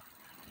Leela.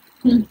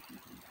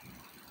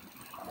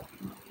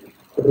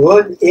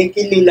 रोज एक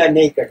ही लीला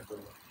नहीं करते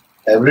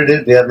हैं. Every day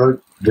they are not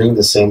doing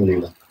the same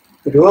Leela.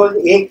 रोज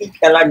एक ही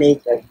खेला नहीं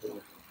करते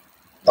हैं.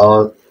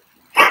 Or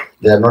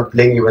they are not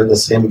playing even the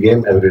same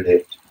game every day.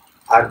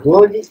 और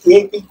रोज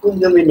एक ही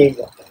कुंज में नहीं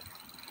जाते हैं.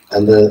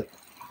 And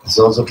it's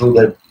also true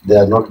that they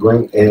are not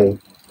going in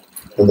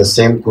the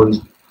same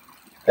kunj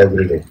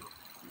every day.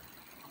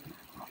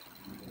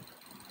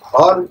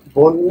 Her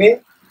one में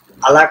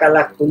अलग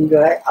अलग कुंज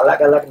है,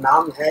 अलग अलग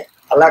नाम है,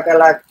 अलग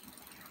अलग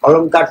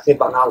अलंकार से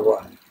बना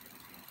हुआ है.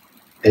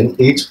 In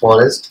each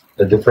forest,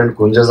 the different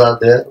kunjas are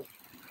there,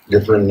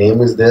 different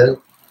name is there,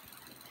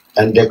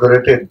 and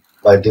decorated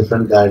by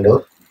different kind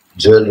of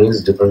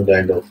jewelries, different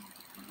kind of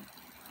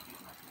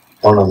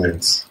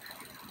ornaments.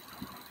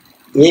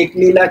 एक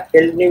लीला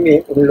खेलने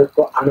में उन लोग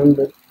को आनंद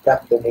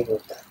प्राप्त नहीं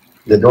होता है.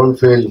 They don't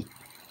feel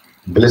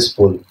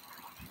blissful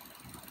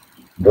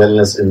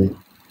wellness in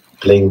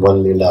playing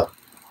one leela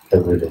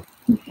every day.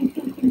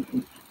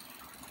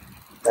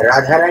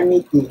 Radha Rani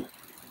की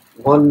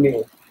मन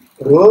में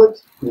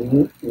रोज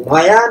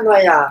नया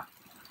नया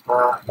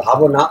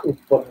भावना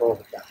उत्पन्न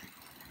होता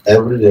है.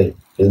 Every day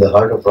in the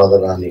heart of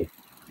Radharani,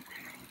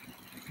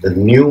 the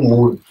new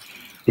mood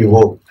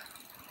evoked.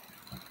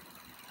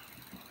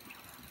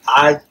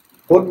 आज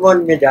खुद वन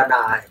में जाना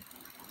है,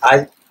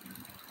 आज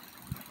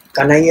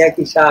कन्हैया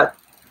के साथ,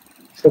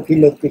 सखी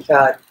लोग के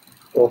साथ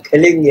वो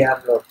खेलेंगे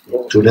हम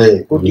लोग.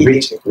 Today,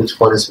 which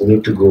forest we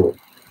need to go?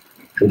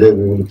 Today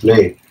we will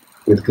play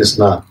with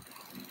Krishna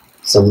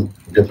some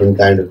different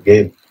kind of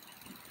game.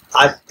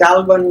 आज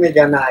ताल वन में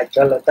जाना है,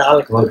 चलो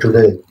ताल. Or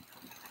today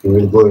we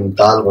will go in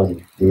Talvan.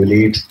 We will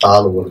eat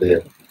tal over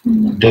there,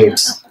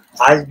 dates.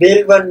 आज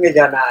bell one में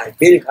जाना है,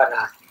 बेल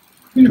खाना है.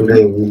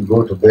 Today we will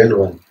go to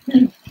Belvan.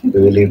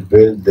 We will eat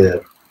bel there.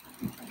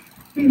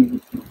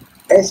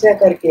 ऐसा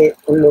करके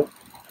उन लोग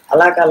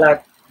अलग अलग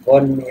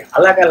वन में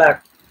अलग अलग,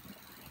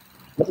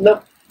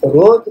 मतलब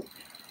रोज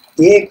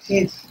एक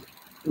चीज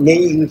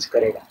नहीं यूज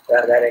करेगा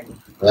Radha Rani.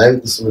 Right?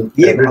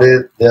 Every day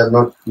they are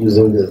not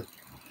using the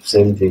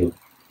same thing.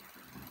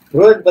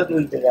 रोज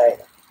बदलते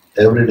जाएगा.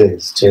 Every day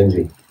it's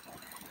changing.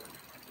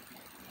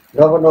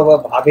 नव नव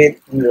भावे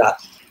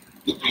उल्लास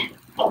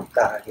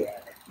कहा गया है.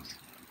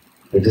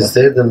 It is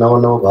said the Nava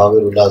Nava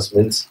Bhave Ulas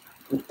means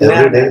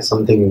every day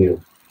something new.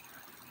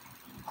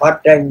 Her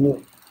time new,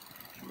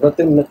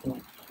 नতুन नतुन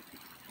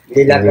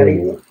लीला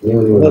करेंगे.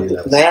 New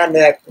leelas. नया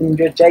नया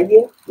कुंज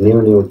चाहिए,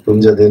 New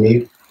kunja they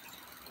need.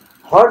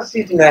 हर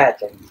चीज नया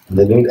चाहिए.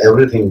 They need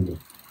everything new.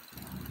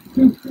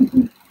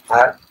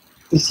 और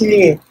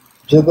इसलिए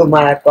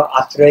योगमाया को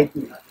आश्रय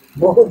की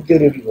बहुत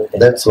जरूरी होता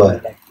है. That's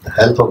why the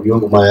help of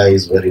Yogamaya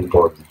is very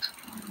important.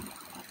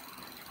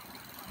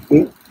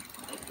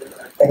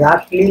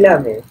 रासलीला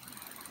में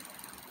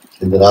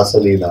In the Rasa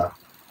Leela,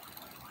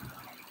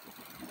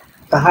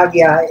 कहा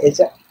गया है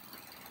ऐसा,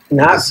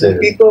 ना जैसे-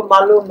 गोपी को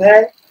मालूम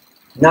है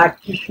ना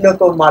कृष्ण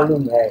को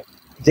मालूम है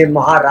जो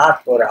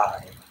महारास हो रहा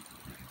है.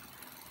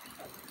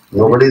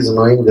 nobody is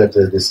knowing that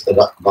this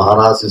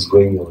Maharaj is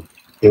going on.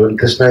 Even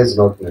Krishna is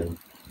not knowing.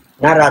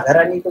 ना राधा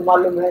रानी को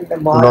मालूम है ना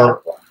महाराज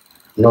को,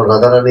 No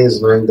Radharani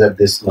is knowing that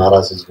this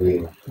Maharaj is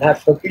going on. ना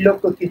सखी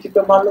लोग को किसी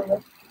को मालूम है.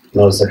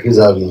 Nor Sakhis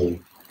are knowing.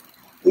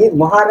 ये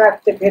महाराज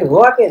से फिर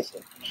हुआ कैसे?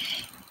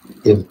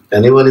 If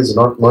anyone is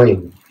not knowing,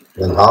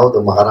 then how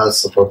the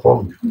Maharaj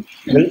performed?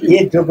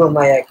 ये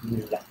योगमाया की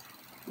लीला.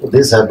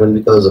 This happened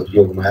because of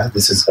Yogamaya.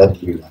 This is her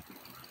Leela.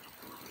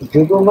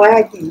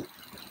 Yogmaya की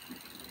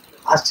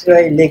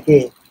आश्रय लेके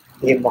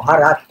ये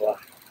महाराज हुआ.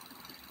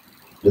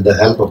 With the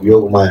help of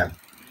Yogamaya,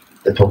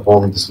 they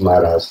performed this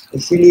Maharaj.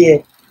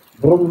 इसीलिए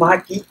ब्रह्मा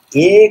की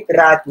एक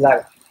रात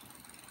लगा.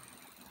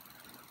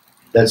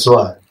 That's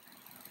why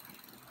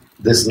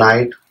this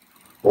night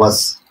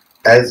was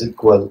as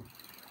equal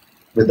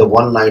with the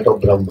one night of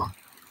Brahma.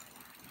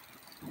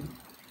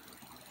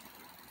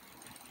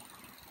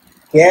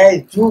 क्या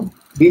युग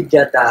बीत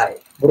जाता है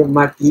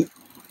ब्रह्मा की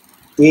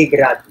एक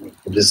रात में.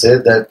 It is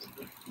said that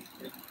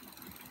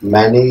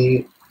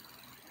many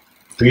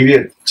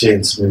period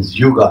change means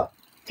yuga.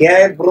 क्या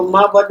है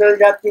ब्रह्मा बदल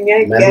जाती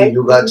है, क्या है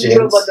युगा इंद्र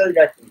change. बदल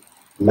जाती है.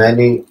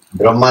 Many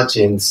Brahma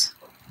chains.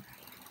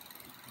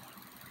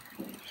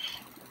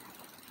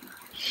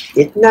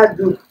 इतना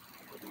युग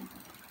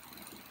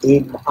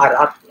एक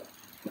महाराज.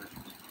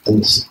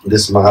 And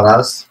this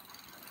Maharaj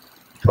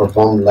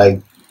performed like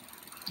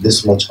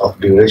this much of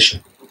duration.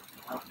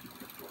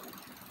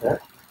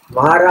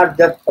 महाराज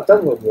जब खत्म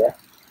हो गया,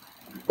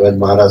 When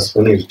Maharaj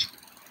finished,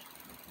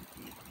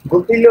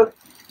 गोपी लोग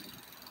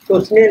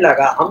सोचने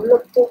लगा हम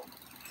लोग तो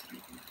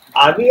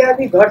अभी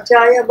अभी घर से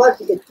आया, बस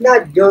इतना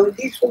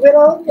जल्दी सुबह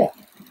हो गया.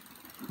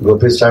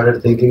 Gopi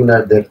started thinking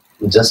that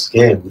we just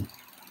came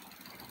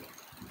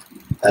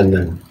and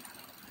then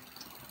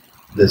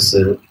this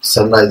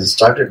sunrise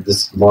started,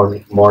 this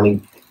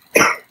morning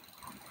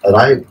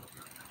arrived.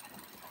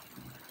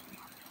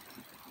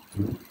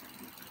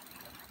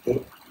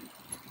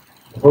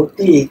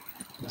 भौतिक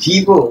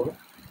जीवों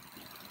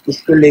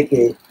इसको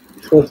लेके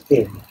सोचते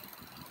हैं.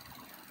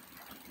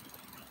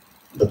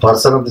 The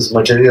person of this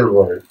material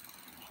world,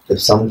 if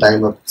some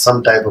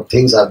type of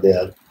things are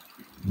there,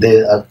 they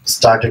are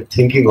started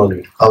thinking on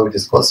it, how it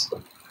is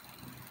possible.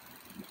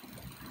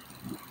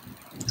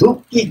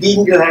 दुख की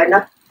दिन जो है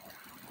ना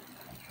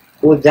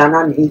वो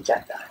जाना नहीं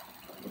चाहता है.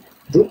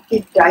 दुख की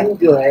टाइम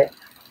जो है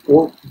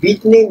वो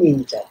बीतने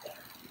नहीं चाहता है.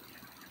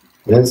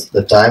 Means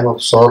the time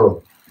of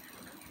sorrow,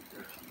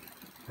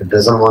 it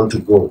doesn't want to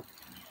go.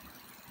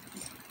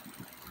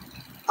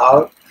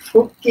 और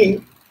सुख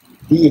की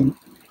दिन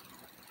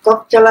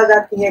कब चला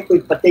जाती है कोई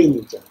पता ही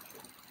नहीं चलता.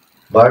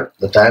 But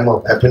the time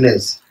of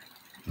happiness,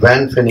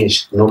 when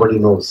finished, nobody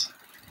knows.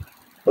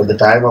 But the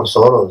time of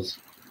sorrows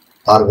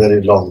are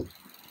very long,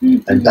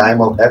 and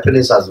time of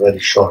happiness are very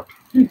short.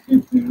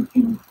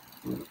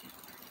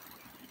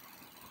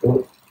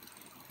 तो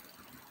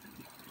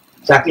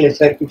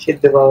चाकलेश्वर की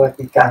सिद्ध बाबा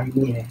की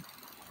कहानी है.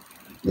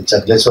 The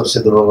Chakleshwar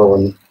Siddha Baba,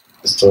 one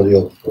story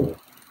of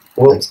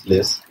this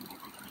place.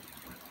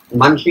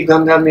 Mansi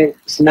Ganga में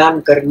स्नान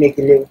करने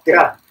के लिए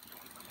उतरा.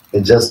 He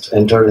just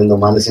entered in the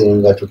Manasi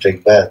Ganga to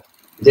take bath.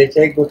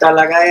 जैसे ही गोता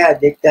लगाया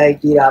देखता है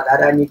कि राधा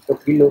रानी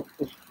छोटी लोग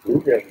कुछ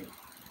ढूंढ रहे हैं.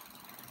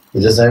 He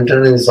just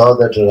entered and he saw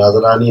that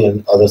Radharani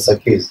and other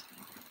Sakhis,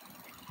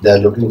 they are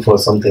looking for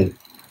something.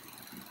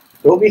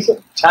 वो भी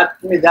सब छत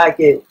में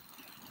जाके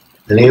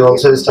And he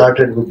also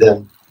started with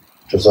them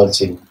to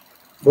searching.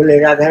 बोले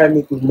राधा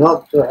रानी की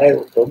नोक जो है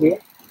वो खो गया.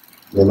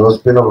 The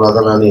nosepin of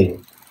Radharani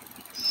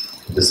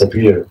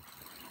disappeared.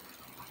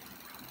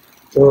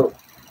 तो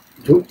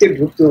ढूंढते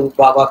ढूंढते वो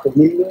बाबा को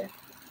मिल गए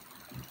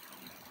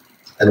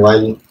And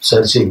while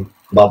searching,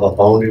 Baba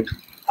found it.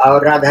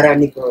 और राधा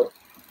रानी को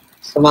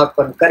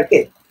समापन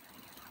करके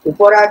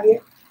ऊपर आ गए.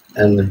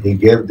 And he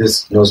gave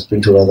this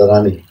nosepin to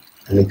Radharani.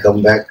 And he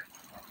come back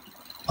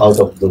out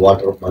of the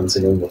water of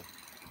Manasi Ganga.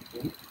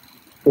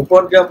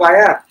 ऊपर जब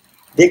आया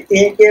देखते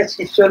हैं कि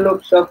शिष्य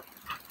लोग सब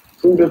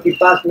कुंडों के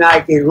पास में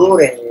आके रो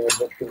रहे हैं.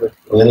 बच्चे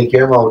When he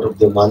came out of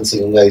the Manasi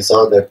Ganga, he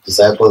saw that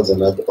disciples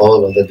and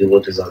all other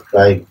devotees are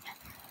crying.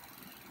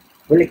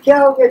 बोले क्या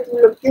हो गया तुम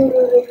लोग क्यों रो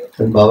रहे हो.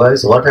 And Baba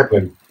asked, what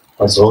happened?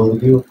 What's wrong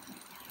with you?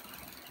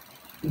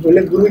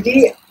 बोले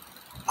गुरुजी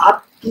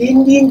आप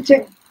 3 दिन से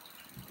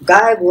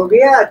गायब हो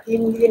गया.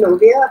 3 दिन हो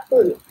गया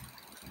तो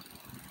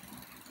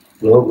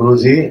No,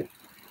 Guruji,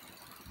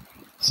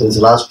 since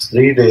last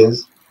 3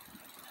 days,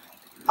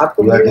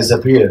 आपको you have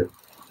disappeared.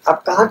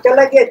 आप कहाँ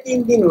चला गया.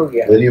 3 दिन हो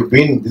गया. Where you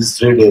been these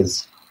 3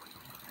 days?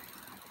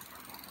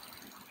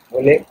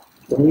 बोले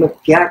तुम लोग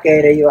क्या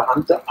कह रही हो.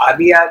 हम तो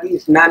अभी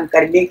स्नान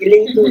करने के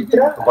लिए ही तो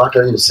उतरा. What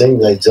are you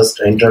saying? I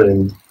just entered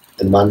in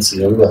Manasi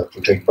Ganga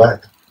to take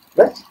bath.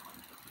 बस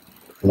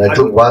And I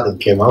took bath and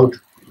came out.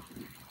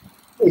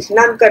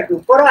 स्नान करके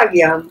ऊपर आ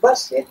गया हम.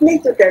 बस इतने ही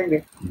तो टाइम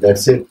है.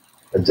 That's it.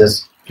 I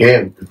just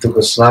came, took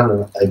a snan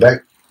and I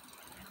back.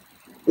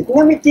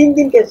 इतने में 3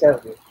 दिन कैसे हो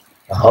गए.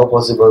 How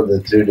possible the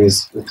 3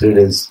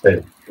 days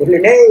spent? बोले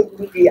नहीं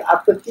गुरुजी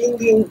आप तो 3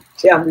 दिन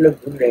से हम लोग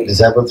घूम रहे हैं.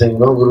 Disciple saying,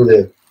 no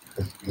Gurudev,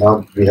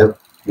 now we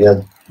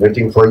are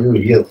waiting for you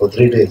here for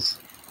 3 days.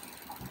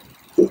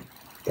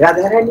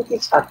 Radha Rani के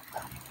साथ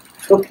था.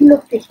 छोटी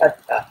लोग के साथ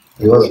था.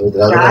 He was with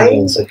Radharani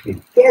and Sakhi.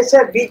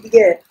 कैसे बीत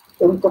गए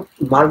उनको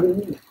मालूम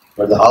नहीं.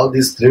 But how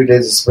these 3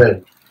 days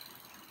spent,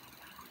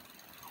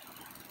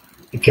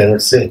 he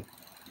cannot say.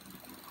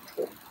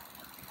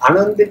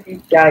 आनंद की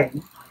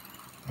टाइम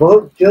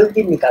बहुत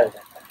जल्दी निकल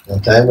जाता है. The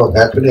time of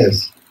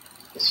happiness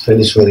is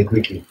finished very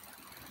quickly.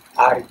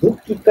 और दुख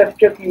की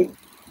कष्ट की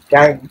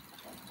टाइम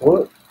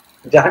वो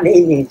जाने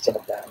ही नहीं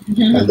चाहता.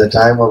 And the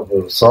time of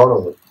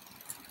sorrow,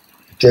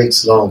 it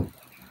takes long,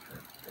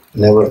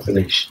 never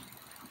finish.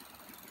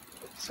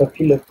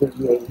 सभी लोग को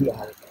यही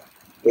हाल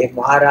है. ये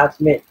महाराज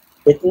ने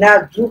इतना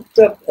दुख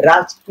तक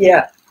राज किया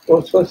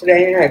वो सोच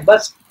रहे हैं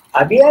बस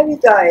अभी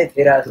तो आए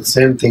थे राज. The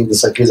same thing the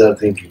Sakhis are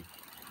thinking.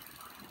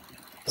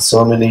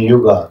 So many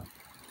yuga,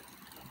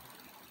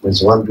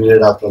 means one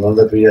period after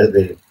another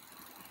period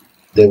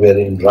they were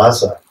in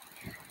rasa,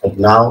 but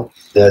now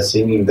they are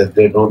singing that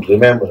they don't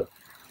remember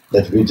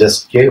that we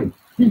just came.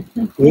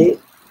 ये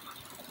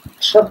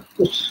सब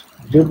कुछ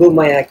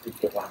योगमाया की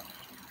कृपा.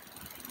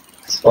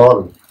 It's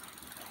all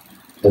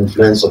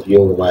influence of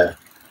Yogamaya.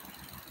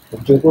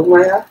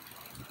 Yogmaya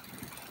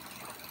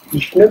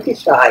Krishna की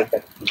सहाय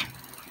करती है.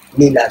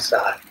 लीला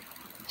सहाय.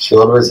 She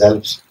always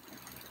helps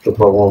to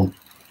perform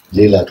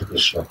Leela to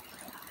Krishna.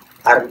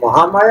 और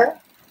Mahamaya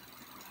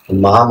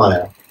And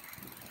Mahamaya,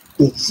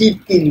 इसी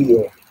के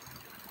लिए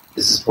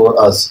this is for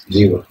us,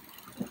 Jiva.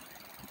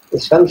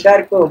 इस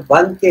संसार को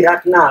बंद के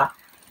रखना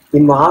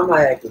ये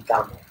महामाया की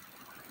काम है.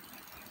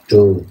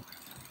 To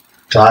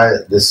try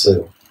this,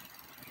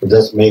 to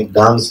just make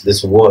dance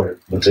this world,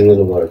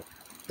 material world.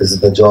 This is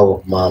the job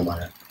of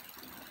Mahamaya.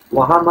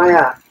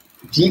 Mahamaya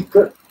जीव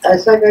को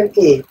ऐसा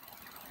करके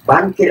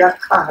बांध के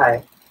रखा है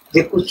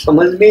जो कुछ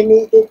समझ में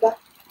नहीं देता.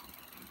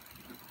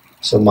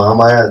 So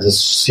Mahamaya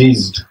just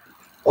seized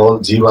all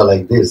Jiva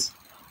like this,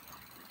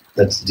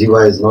 that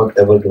Jiva is not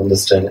able to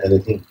understand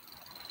anything.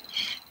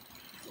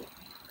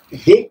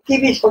 देख के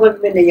भी समझ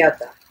में नहीं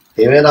आता.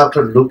 Even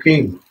after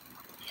looking,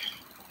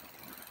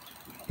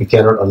 he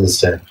cannot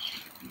understand.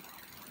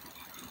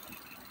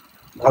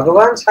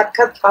 भगवान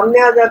साक्षात सामने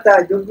आ जाता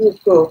है जो भी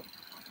उसको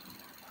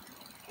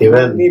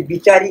Even में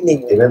विचार ही नहीं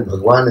है. Even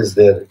Bhagwan is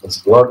there,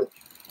 because God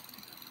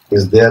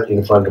is there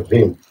in front of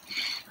him.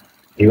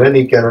 Even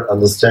he cannot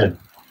understand.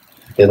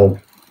 He cannot.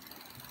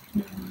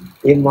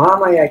 ये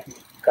महामाया की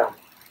काम.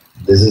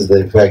 This is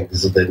the effect,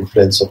 this is the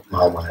influence of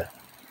Mahamaya.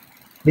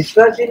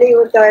 विश्वास ही नहीं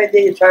होता है कि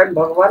ये स्वयं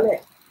भगवान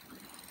है.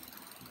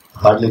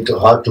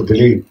 Hard to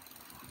believe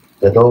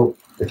that, oh,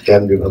 It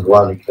can be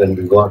Bhagwan, it can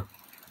be God.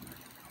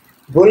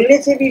 बोलने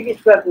से भी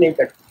विश्वास नहीं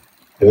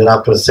करते। Even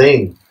after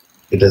saying,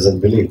 he doesn't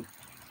believe.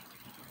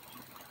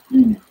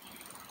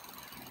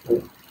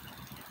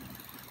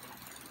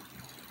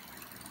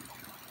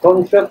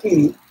 Kans की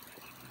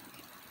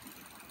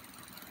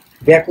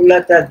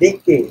व्याकुलता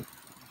देख के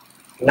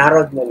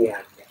नारद मुनि आ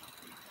गए।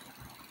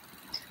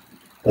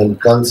 When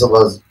Kansa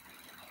was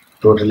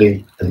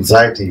totally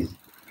anxiety,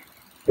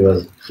 he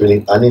was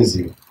feeling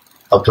uneasy.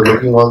 After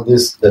looking all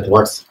this, that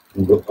what's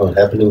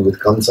happening with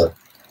Kansa,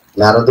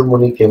 Narada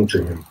Muni came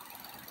to him,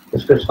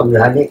 उसको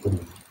समझाने के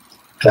लिए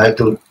tried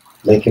to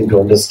make him to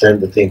understand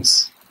the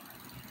things.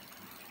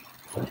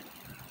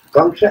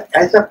 Kans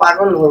ऐसा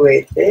पागल हो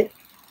गए थे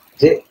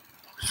जो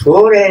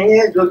सो रहे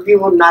हैं जो कि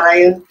वो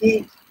नारायण की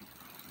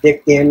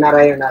देखते हैं,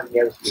 नारायण आ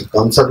गया उसकी। So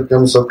Kamsa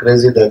becomes so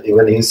crazy that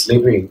even he is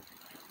sleeping,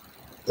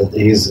 that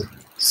he is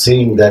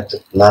seeing that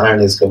Narayan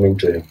is coming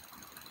to him.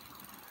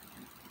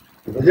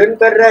 भोजन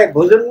कर रहा है,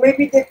 भोजन में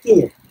भी देखती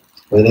है।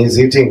 When he is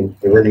eating,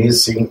 even he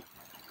is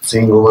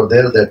seeing over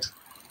there that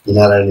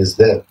Narayan is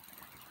there.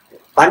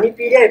 पानी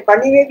पी रहे,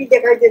 पानी में भी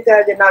दिखाई देता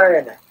है जो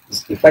नारायण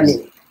है पानी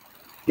में।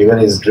 Even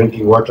he is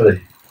drinking water,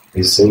 he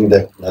is seeing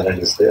that Narayan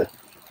is there.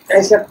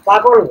 ऐसा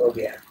पागल हो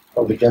गया।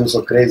 He became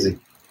so crazy.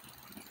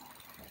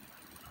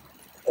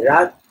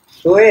 रात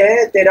सोए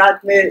है तो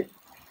रात में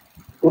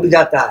उठ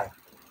जाता है,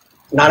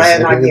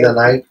 नारायण आ Sleeping in the गया।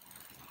 night,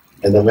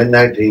 in the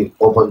midnight he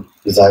opened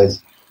his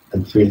eyes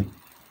and feel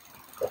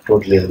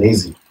totally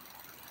uneasy.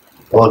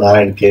 Oh,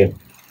 Narayan came.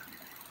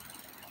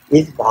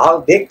 इस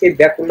भाव देख के,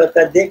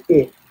 व्याकुलता देख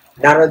के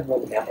नारद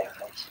मुनि आया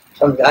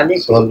समझाने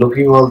So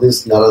looking all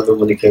this, Narada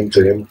Muni came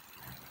to him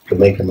to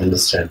make him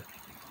understand.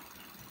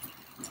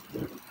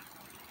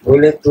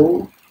 बोले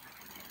तू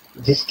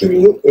जिसके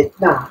लिए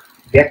इतना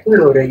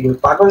व्याकुल हो रही हो,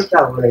 पागल सा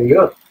हो रही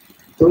हो,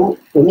 तू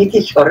उन्हीं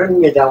की शरण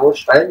में जाओ,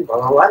 स्वयं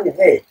भगवान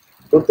है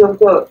तो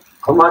तुमको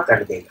क्षमा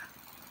कर देगा।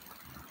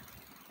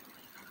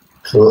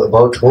 So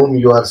about whom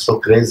you are so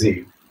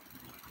crazy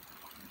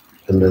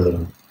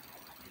and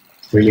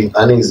feeling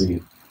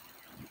uneasy,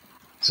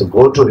 so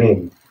go to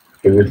him,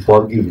 he will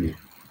forgive you.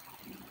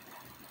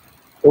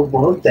 वो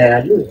बहुत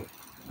दयालु है,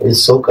 He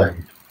is so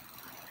kind.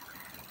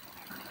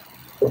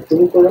 तो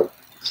तुमको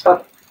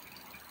सब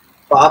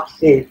पाप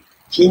से,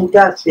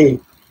 चिंता से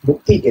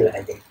मुक्ति दिला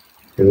देगा।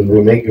 He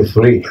will make you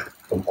free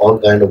from all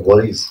kind of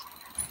worries,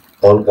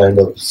 all kind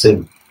of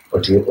sin,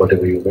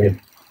 whatever you made.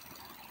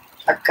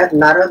 साक्षात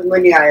नारद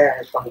मुनि आया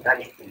है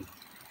समझाने के लिए।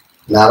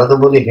 Narada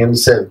Muni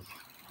himself,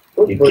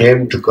 he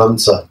came to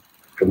Kamsa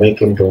to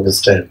make him to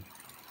understand.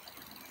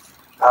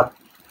 आप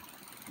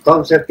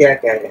कौन सा क्या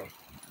कह रहे हैं?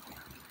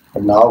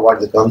 And now what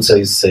the Kamsa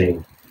is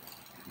saying,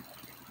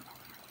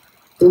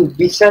 तुम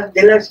विश्वास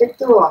दिला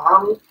सकते हो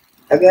हम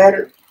अगर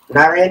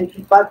नारायण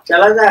के पास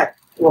चला जाए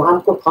वो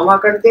हमको क्षमा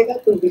कर देगा?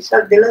 तुम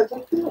विश्वास दिला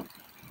सकते हो?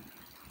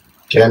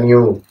 can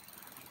you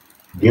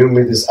give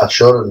me this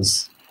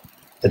assurance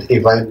that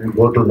if I will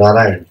go to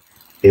Narayan,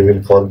 he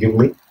will forgive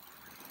me?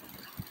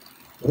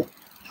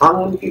 हम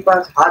उनके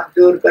पास हाथ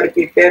जोड़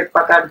करके पैर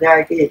पकड़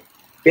जाए कि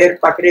पैर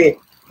पकड़े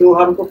तो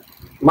हमको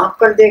माफ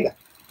कर देगा?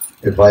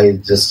 If I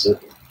just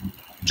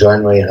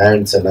join my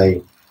hands and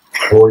I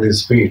hold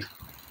his feet,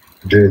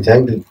 do you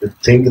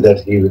think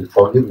that he will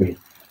forgive me?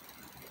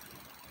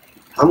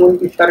 हम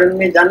उनकी शरण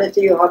में जाने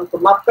से हमको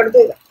माफ कर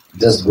देगा?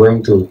 Just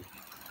going to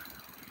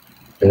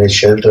in a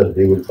shelter,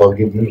 he will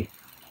forgive me.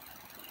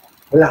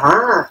 बोला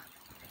हाँ,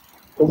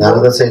 वो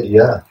Narada said,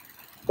 yeah,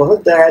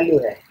 बहुत दयालु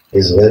है। he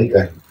is very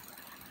kind.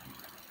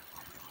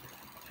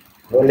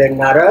 बोले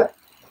Narad,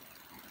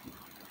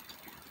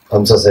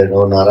 Kamsa said,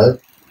 oh Narad,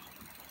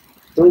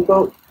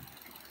 तुमको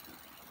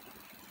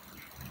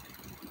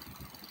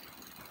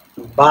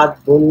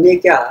बात बोलने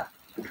का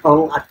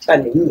ढंग अच्छा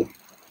नहीं है।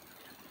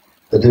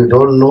 that you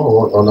don't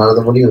know, or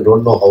Narada Muni, you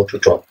don't know how to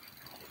talk.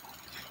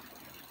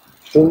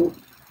 तुम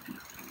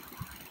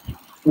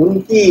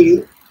उनकी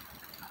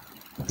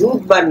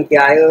दूध बन के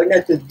आए हो ना,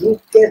 तो दूध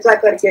कैसा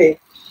करके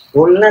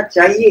बोलना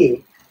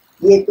चाहिए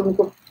ये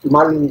तुमको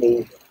मालूम नहीं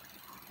है।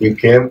 You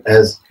came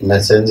as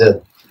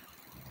messenger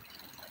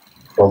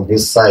from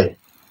his side,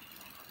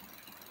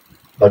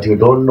 but you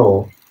don't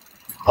know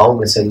how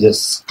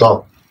messengers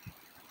talk.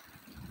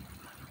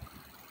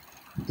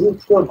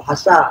 दूध को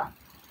भाषा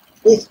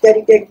इस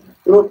तरीके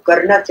प्रयोग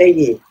करना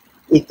चाहिए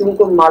ये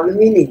तुमको मालूम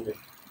ही नहीं है।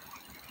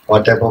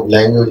 What type of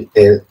language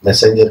a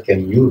messenger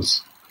can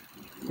use?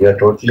 You are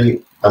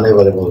totally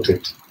unaware about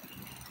it.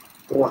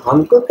 तो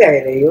हमको कह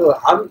रही हो,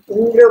 हम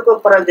इंद्रियों को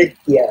पराजित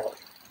किया है।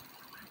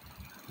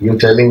 You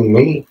telling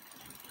me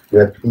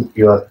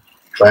you are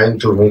trying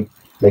to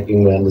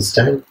making me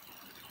understand.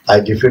 I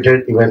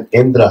defeated even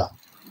Indra.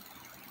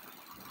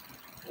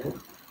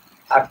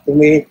 अब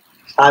तुम्हें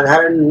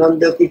साधारण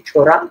नंदो की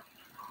छोरा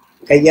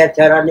गैया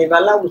चराने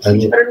वाला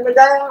उसी शरण में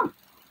जाए हम?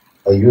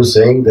 Are you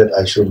saying that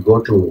I should go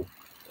to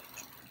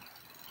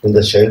in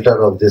the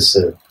shelter of this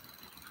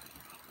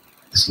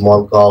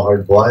small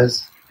cowherd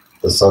boys,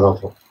 the son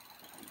of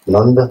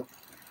Nanda?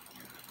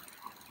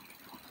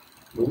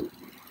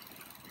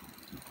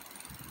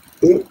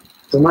 ये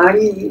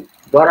तुम्हारी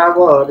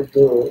बराबर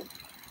जो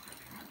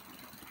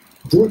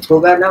दूत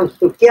होगा ना,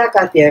 उसको क्या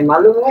कहते हैं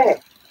मालूम है?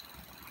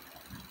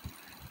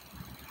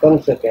 कौन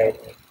सा कह रहे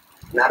हैं?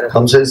 Narad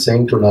Kamsa is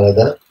saying to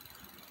Narada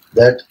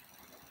that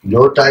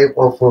your type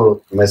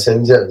of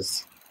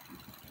messengers,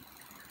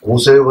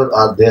 whosoever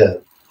are there,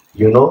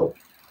 you know,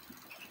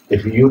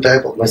 if you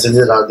type of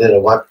messengers are there,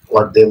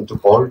 what them to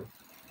call?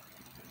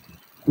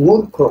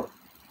 मूर्ख,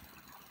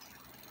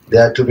 They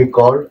are to be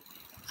called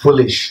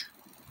foolish.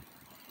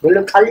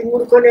 बोले खाली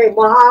मूर्ख नहीं,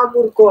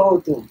 महामूर्ख हो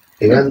तुम।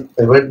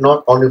 Even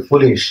not only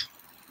foolish,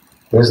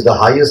 means the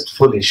highest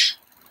foolish.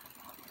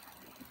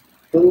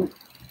 तुम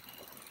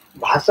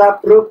भाषा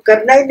प्रयोग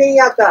करना ही नहीं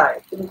आता है,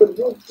 तुमको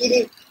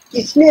दूधगिरी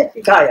किसने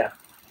सिखाया?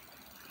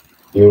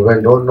 You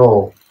even don't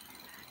know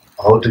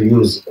how to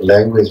use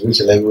language,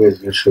 which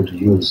language you should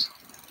use.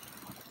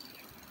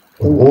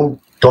 Who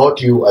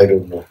taught you, I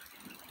don't know.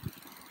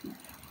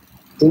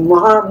 तुम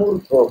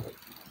महामूर्ख हो।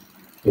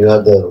 You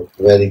are the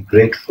very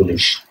great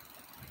foolish.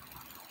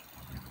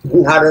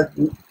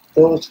 Narad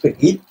तो उसके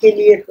हित के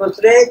लिए सोच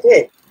रहे थे,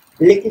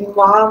 लेकिन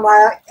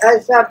महामाया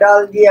ऐसा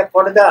डाल दिया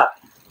पर्दा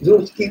जो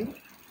उसकी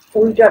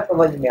उल्टा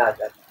समझ में आ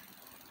जाता।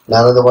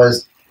 Narada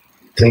was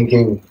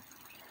thinking,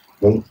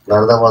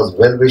 Narada was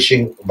well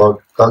wishing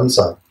about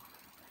Kamsa,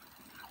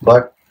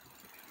 but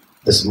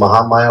this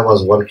Mahamaya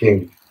was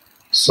working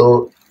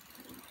so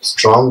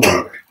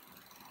strongly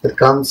that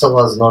Kamsa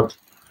was not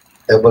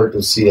able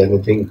to see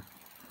anything.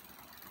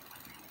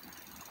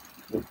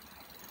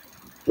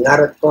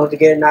 Narad पहुंच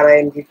गए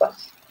नारायण के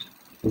पास।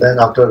 Then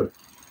after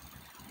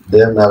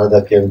there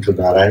Narada came to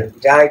Narayan.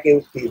 जाके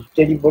उसकी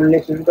history बोलने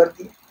शुरू कर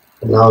दी।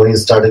 Now he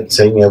started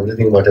saying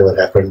everything whatever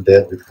happened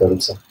there with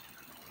Kamsa.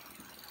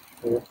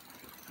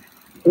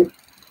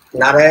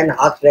 Narayan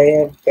हंस रहे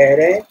हैं, कह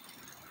रहे हैं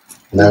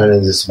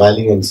Narayan is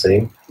smiling and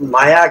saying,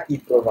 माया की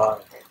प्रभाव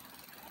है।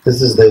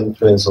 this is the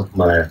influence of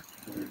Maya.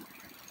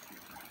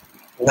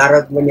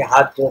 Narad मुनि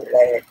हाथ जोड़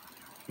रहे हैं,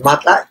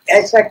 माता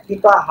ऐसा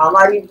कृपा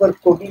हमारी ऊपर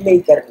कभी नहीं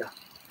करना।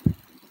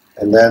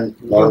 And then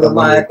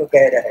योगमाया को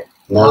कह रहे हैं,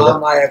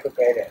 महामाया को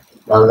कह रहे हैं।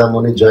 Narada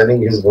Muni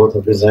joining his both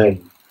of his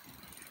hand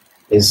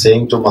is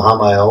saying to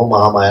Mahamaya, oh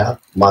Mahamaya,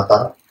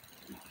 Mata,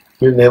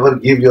 you never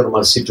give your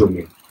mercy to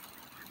me.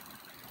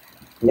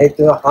 नहीं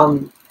तो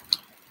हम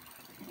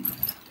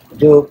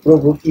जो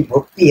प्रभु की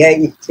भक्ति है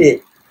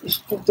इससे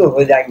स्तुत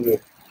हो जाएंगे,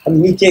 हम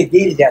नीचे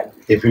गिर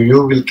जाएंगे। If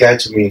you will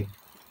catch me,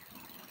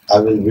 I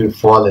will be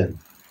fallen.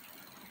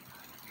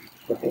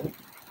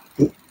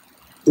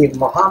 ये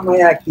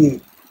महामाया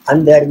की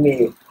अंदर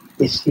में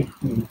इसकी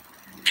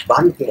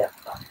बांध के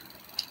रखा।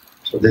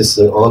 So this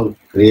all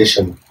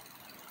creation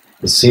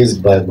is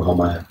seized by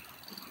Mahamaya.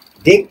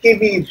 देख के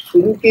भी,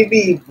 सुन के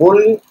भी,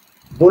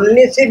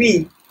 बोलने से भी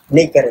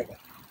नहीं करेगा।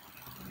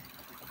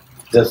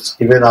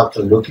 Just even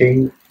after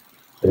looking,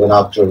 even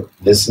after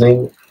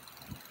listening,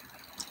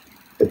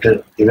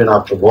 even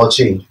after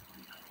watching,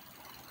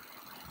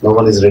 no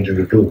one is ready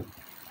to do.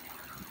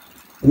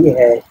 ये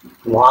है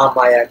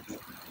महामाया की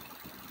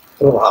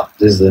प्रभाव।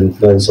 This is the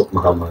influence of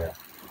Mahamaya.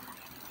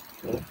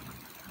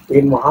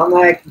 ये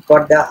महामाया की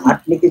पर्दा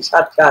हटने के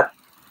साथ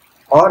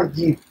साथ और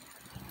जीव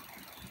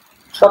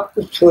सब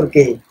कुछ छोड़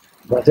के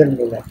भजन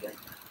में लग जाए।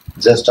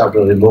 Just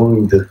after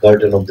removing the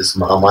curtain of this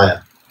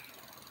Mahamaya,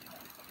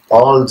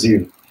 all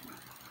jeev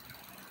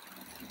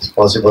is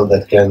possible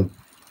that can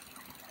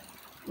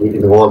be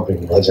involved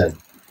in bhajan.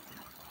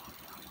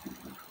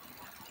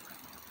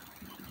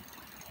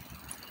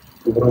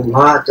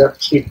 Brahma जब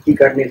सृष्टि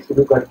करने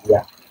शुरू कर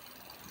दिया,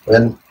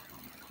 When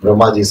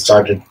Brahmaji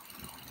started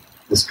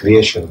this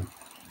creation,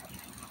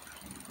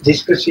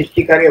 जिसको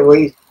सृष्टि करे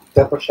वही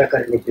तपस्या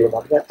करने के लिए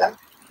भाग जाता है।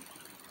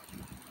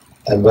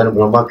 and when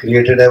Brahma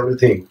created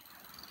everything,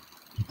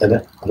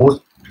 then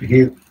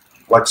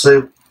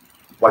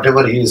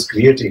whatever he is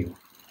creating,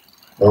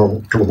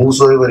 to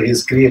whosoever he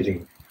is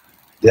creating,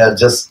 they are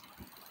just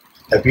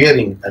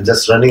appearing and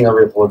just running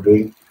away for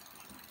doing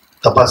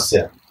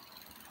tapasya.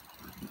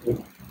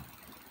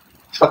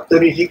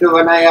 सप्तऋषि को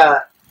बनाया,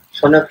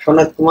 सनत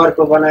कुमार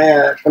को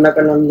बनाया,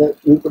 सनकानंद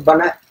उनको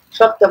बनाया,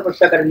 सब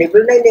तपस्या करने के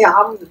लिए। नहीं,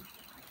 हम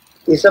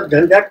ये सब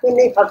झंझट में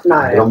नहीं फंसना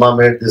है। Brahma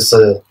made this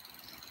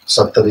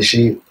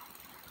Saptarishi,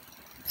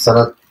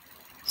 Sanat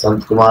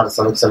Kumar,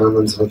 Sanat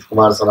Sanandan, Sanat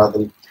Kumar,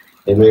 Sanatan.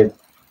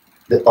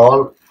 They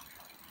all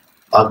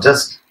are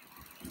just,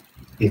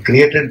 he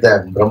created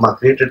them, Brahma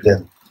created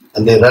them,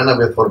 and they run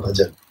away for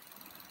bhajan.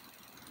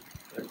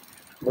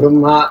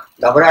 Brahma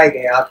घबराए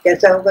गए, आप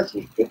कैसा होगा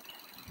सृष्टि?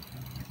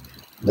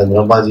 Then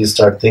Brahmaji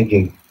started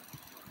thinking,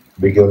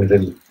 became a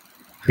little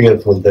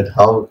fearful that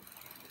how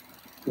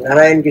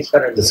Narayan की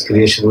शरण this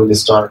creation will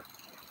start.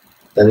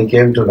 Then he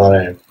came to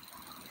Narayan.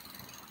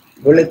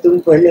 बोले तुम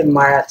पहले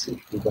माया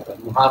सृष्टि करो,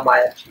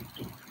 महामाया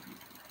सृष्टि।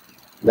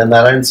 Then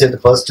Narayan said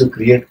first to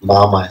create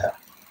Mahamaya.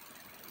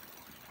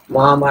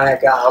 Mahamaya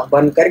का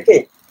आह्वान करके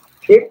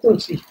फिर तुम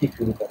सृष्टि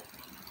शुरू करो।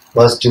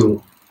 First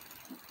you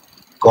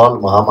call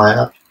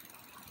Mahamaya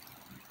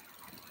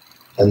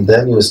and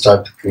then you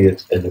start to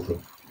create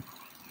anything.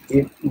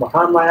 ये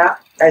महामाया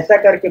ऐसा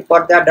करके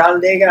पर्दा डाल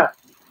देगा,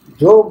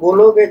 जो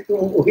बोलोगे तुम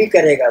वही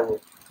करेगा वो.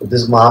 So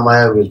this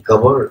Mahamaya will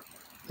cover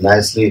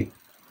nicely.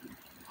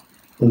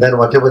 And then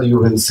whatever you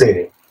will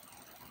say,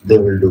 they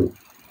will do.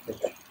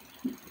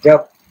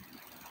 जब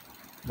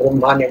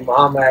ब्रह्मा ने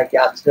महामाया के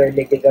आश्रय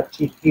लेके जब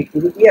सृष्टि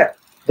शुरू किया,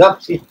 जब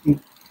सृष्टि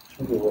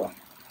शुरू हुआ.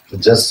 So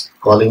just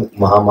calling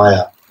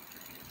Mahamaya,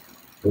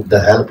 with the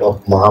help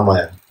of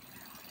Mahamaya,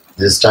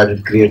 they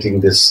started creating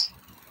this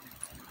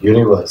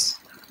universe.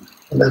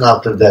 And then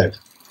after that,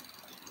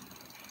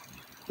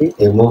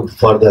 they moved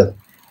further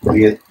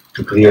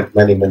to create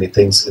many, many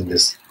things in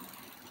this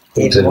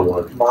material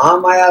world.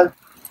 Mahamaya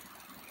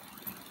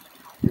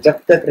जब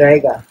तक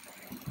रहेगा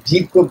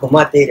जीव को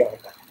घुमाते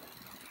रहेगा.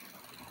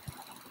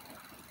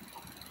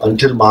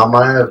 Until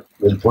Mahamaya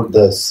will put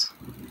this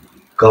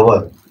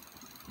cover,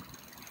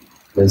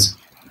 means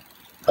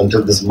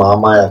until this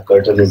Mahamaya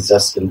curtain is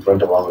just in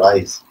front of our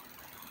eyes,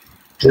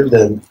 till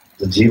then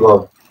the jiva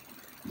of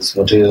this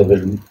material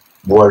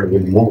world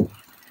will move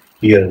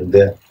here and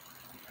there.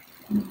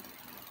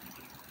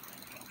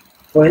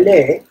 पहले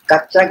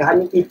कच्चा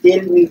घानी की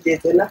तेल मिलते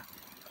थे ना.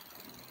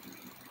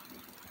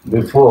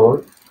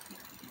 Before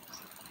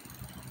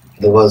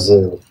they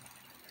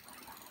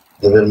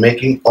were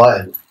making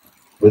oil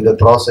with a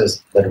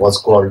process that was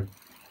called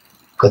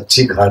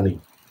kachi ghani.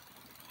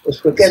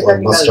 उसको This कैसा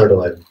was mustard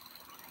oil.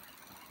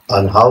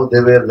 And how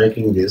they were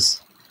making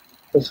this?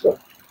 उसको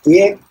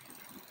एक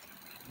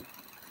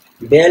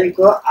बैल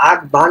को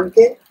आग बांध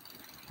के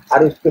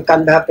और उसके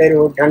कंधा पे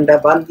वो डंडा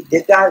बांध के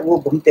देता है, वो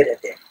घूमते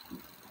रहते हैं.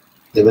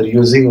 They were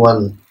using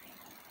one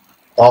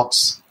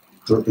ox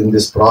in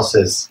this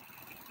process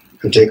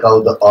to take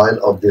out the oil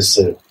of this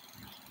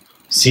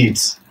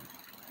seeds.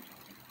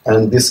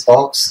 And this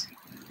ox,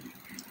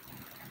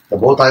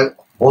 both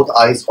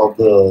eyes of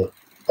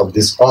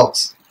this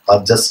ox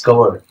are just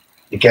covered.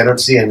 He cannot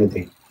see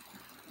anything.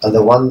 And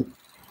the one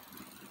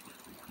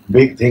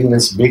big thing,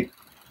 this big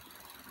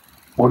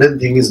wooden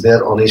thing is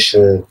there on his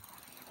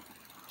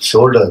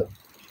shoulder,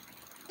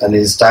 and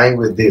he's tying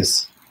with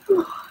this,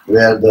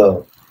 where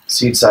the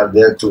seeds are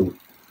there to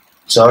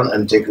churn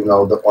and taking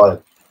out the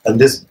oil. And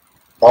this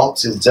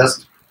ox is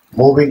just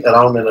moving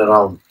around and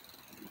around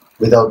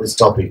without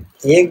stopping.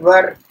 एक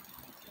बार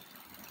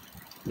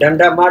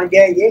डंडा मार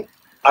गया ये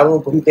और वो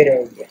घूमते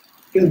रहेंगे,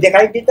 क्यों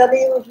दिखाई देता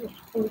नहीं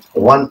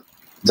उसको.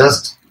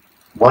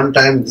 One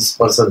time this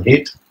person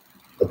hit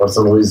the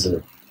person who is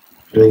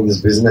doing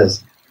this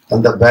business,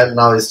 and the bell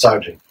now is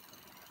starting.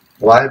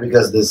 Why?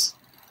 Because this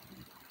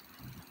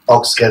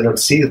ox cannot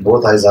see,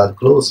 both eyes are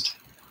closed.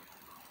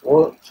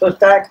 वो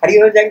सोचता है खड़ी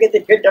हो जाएंगे तो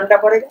फिर डंडा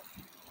पड़ेगा.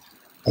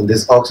 And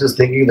this ox is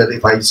thinking that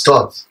if I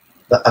stop,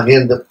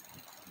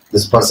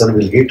 this person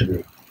will hit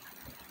me.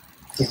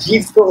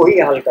 जीव को वही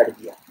हाल कर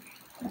दिया.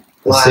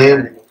 The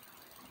same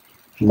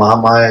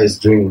Mahamaya is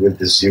doing with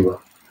this jiva.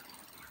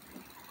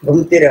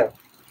 घूमते रहो,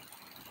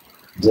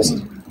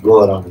 Just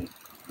go around.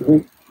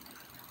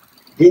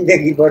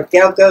 जिंदगी भर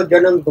क्या क्या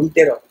जन्म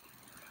घूमते रहो.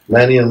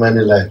 Many and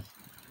many lives.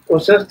 वो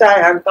सोचता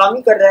है हम काम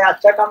ही कर रहे हैं,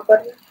 अच्छा काम कर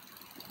रहे हैं.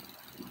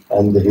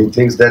 And he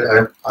thinks that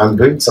I'm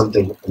doing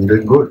something, I'm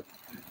doing good.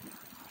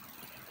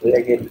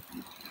 लेकिन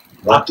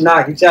अपना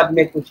हिसाब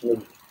में कुछ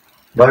नहीं.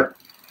 But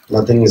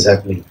nothing is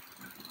happening.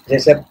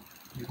 जैसे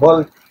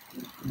बोल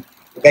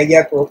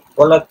गैया को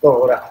गलत को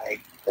हो रहा है.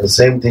 The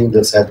same thing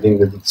that's happening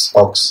with this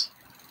ox.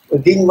 तो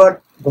दिन भर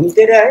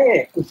घूमते रहे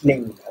हैं, कुछ नहीं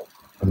मिला.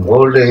 And the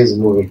whole day is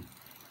moving.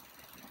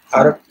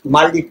 और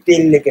मालिक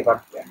तेल लेके भाग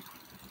गया.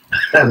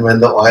 And when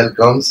the oil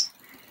comes,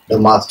 the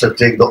master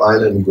take the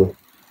oil and go.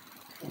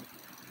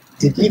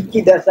 जीव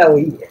की दशा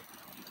वही है.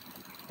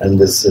 And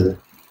this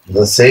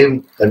the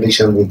same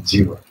condition with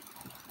jiva.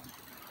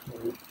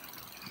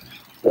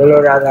 बोलो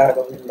राधा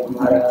गोविंद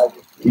महाराज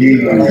की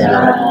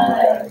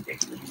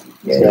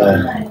जय.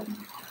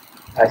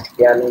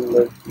 अस्त्यानंद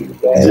की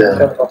जय.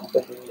 सब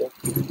भक्तवृंद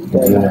की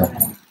जय.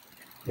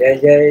 जय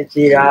जय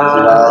श्री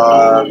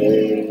राम.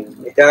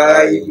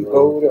 निताई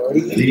गौर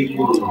हरि.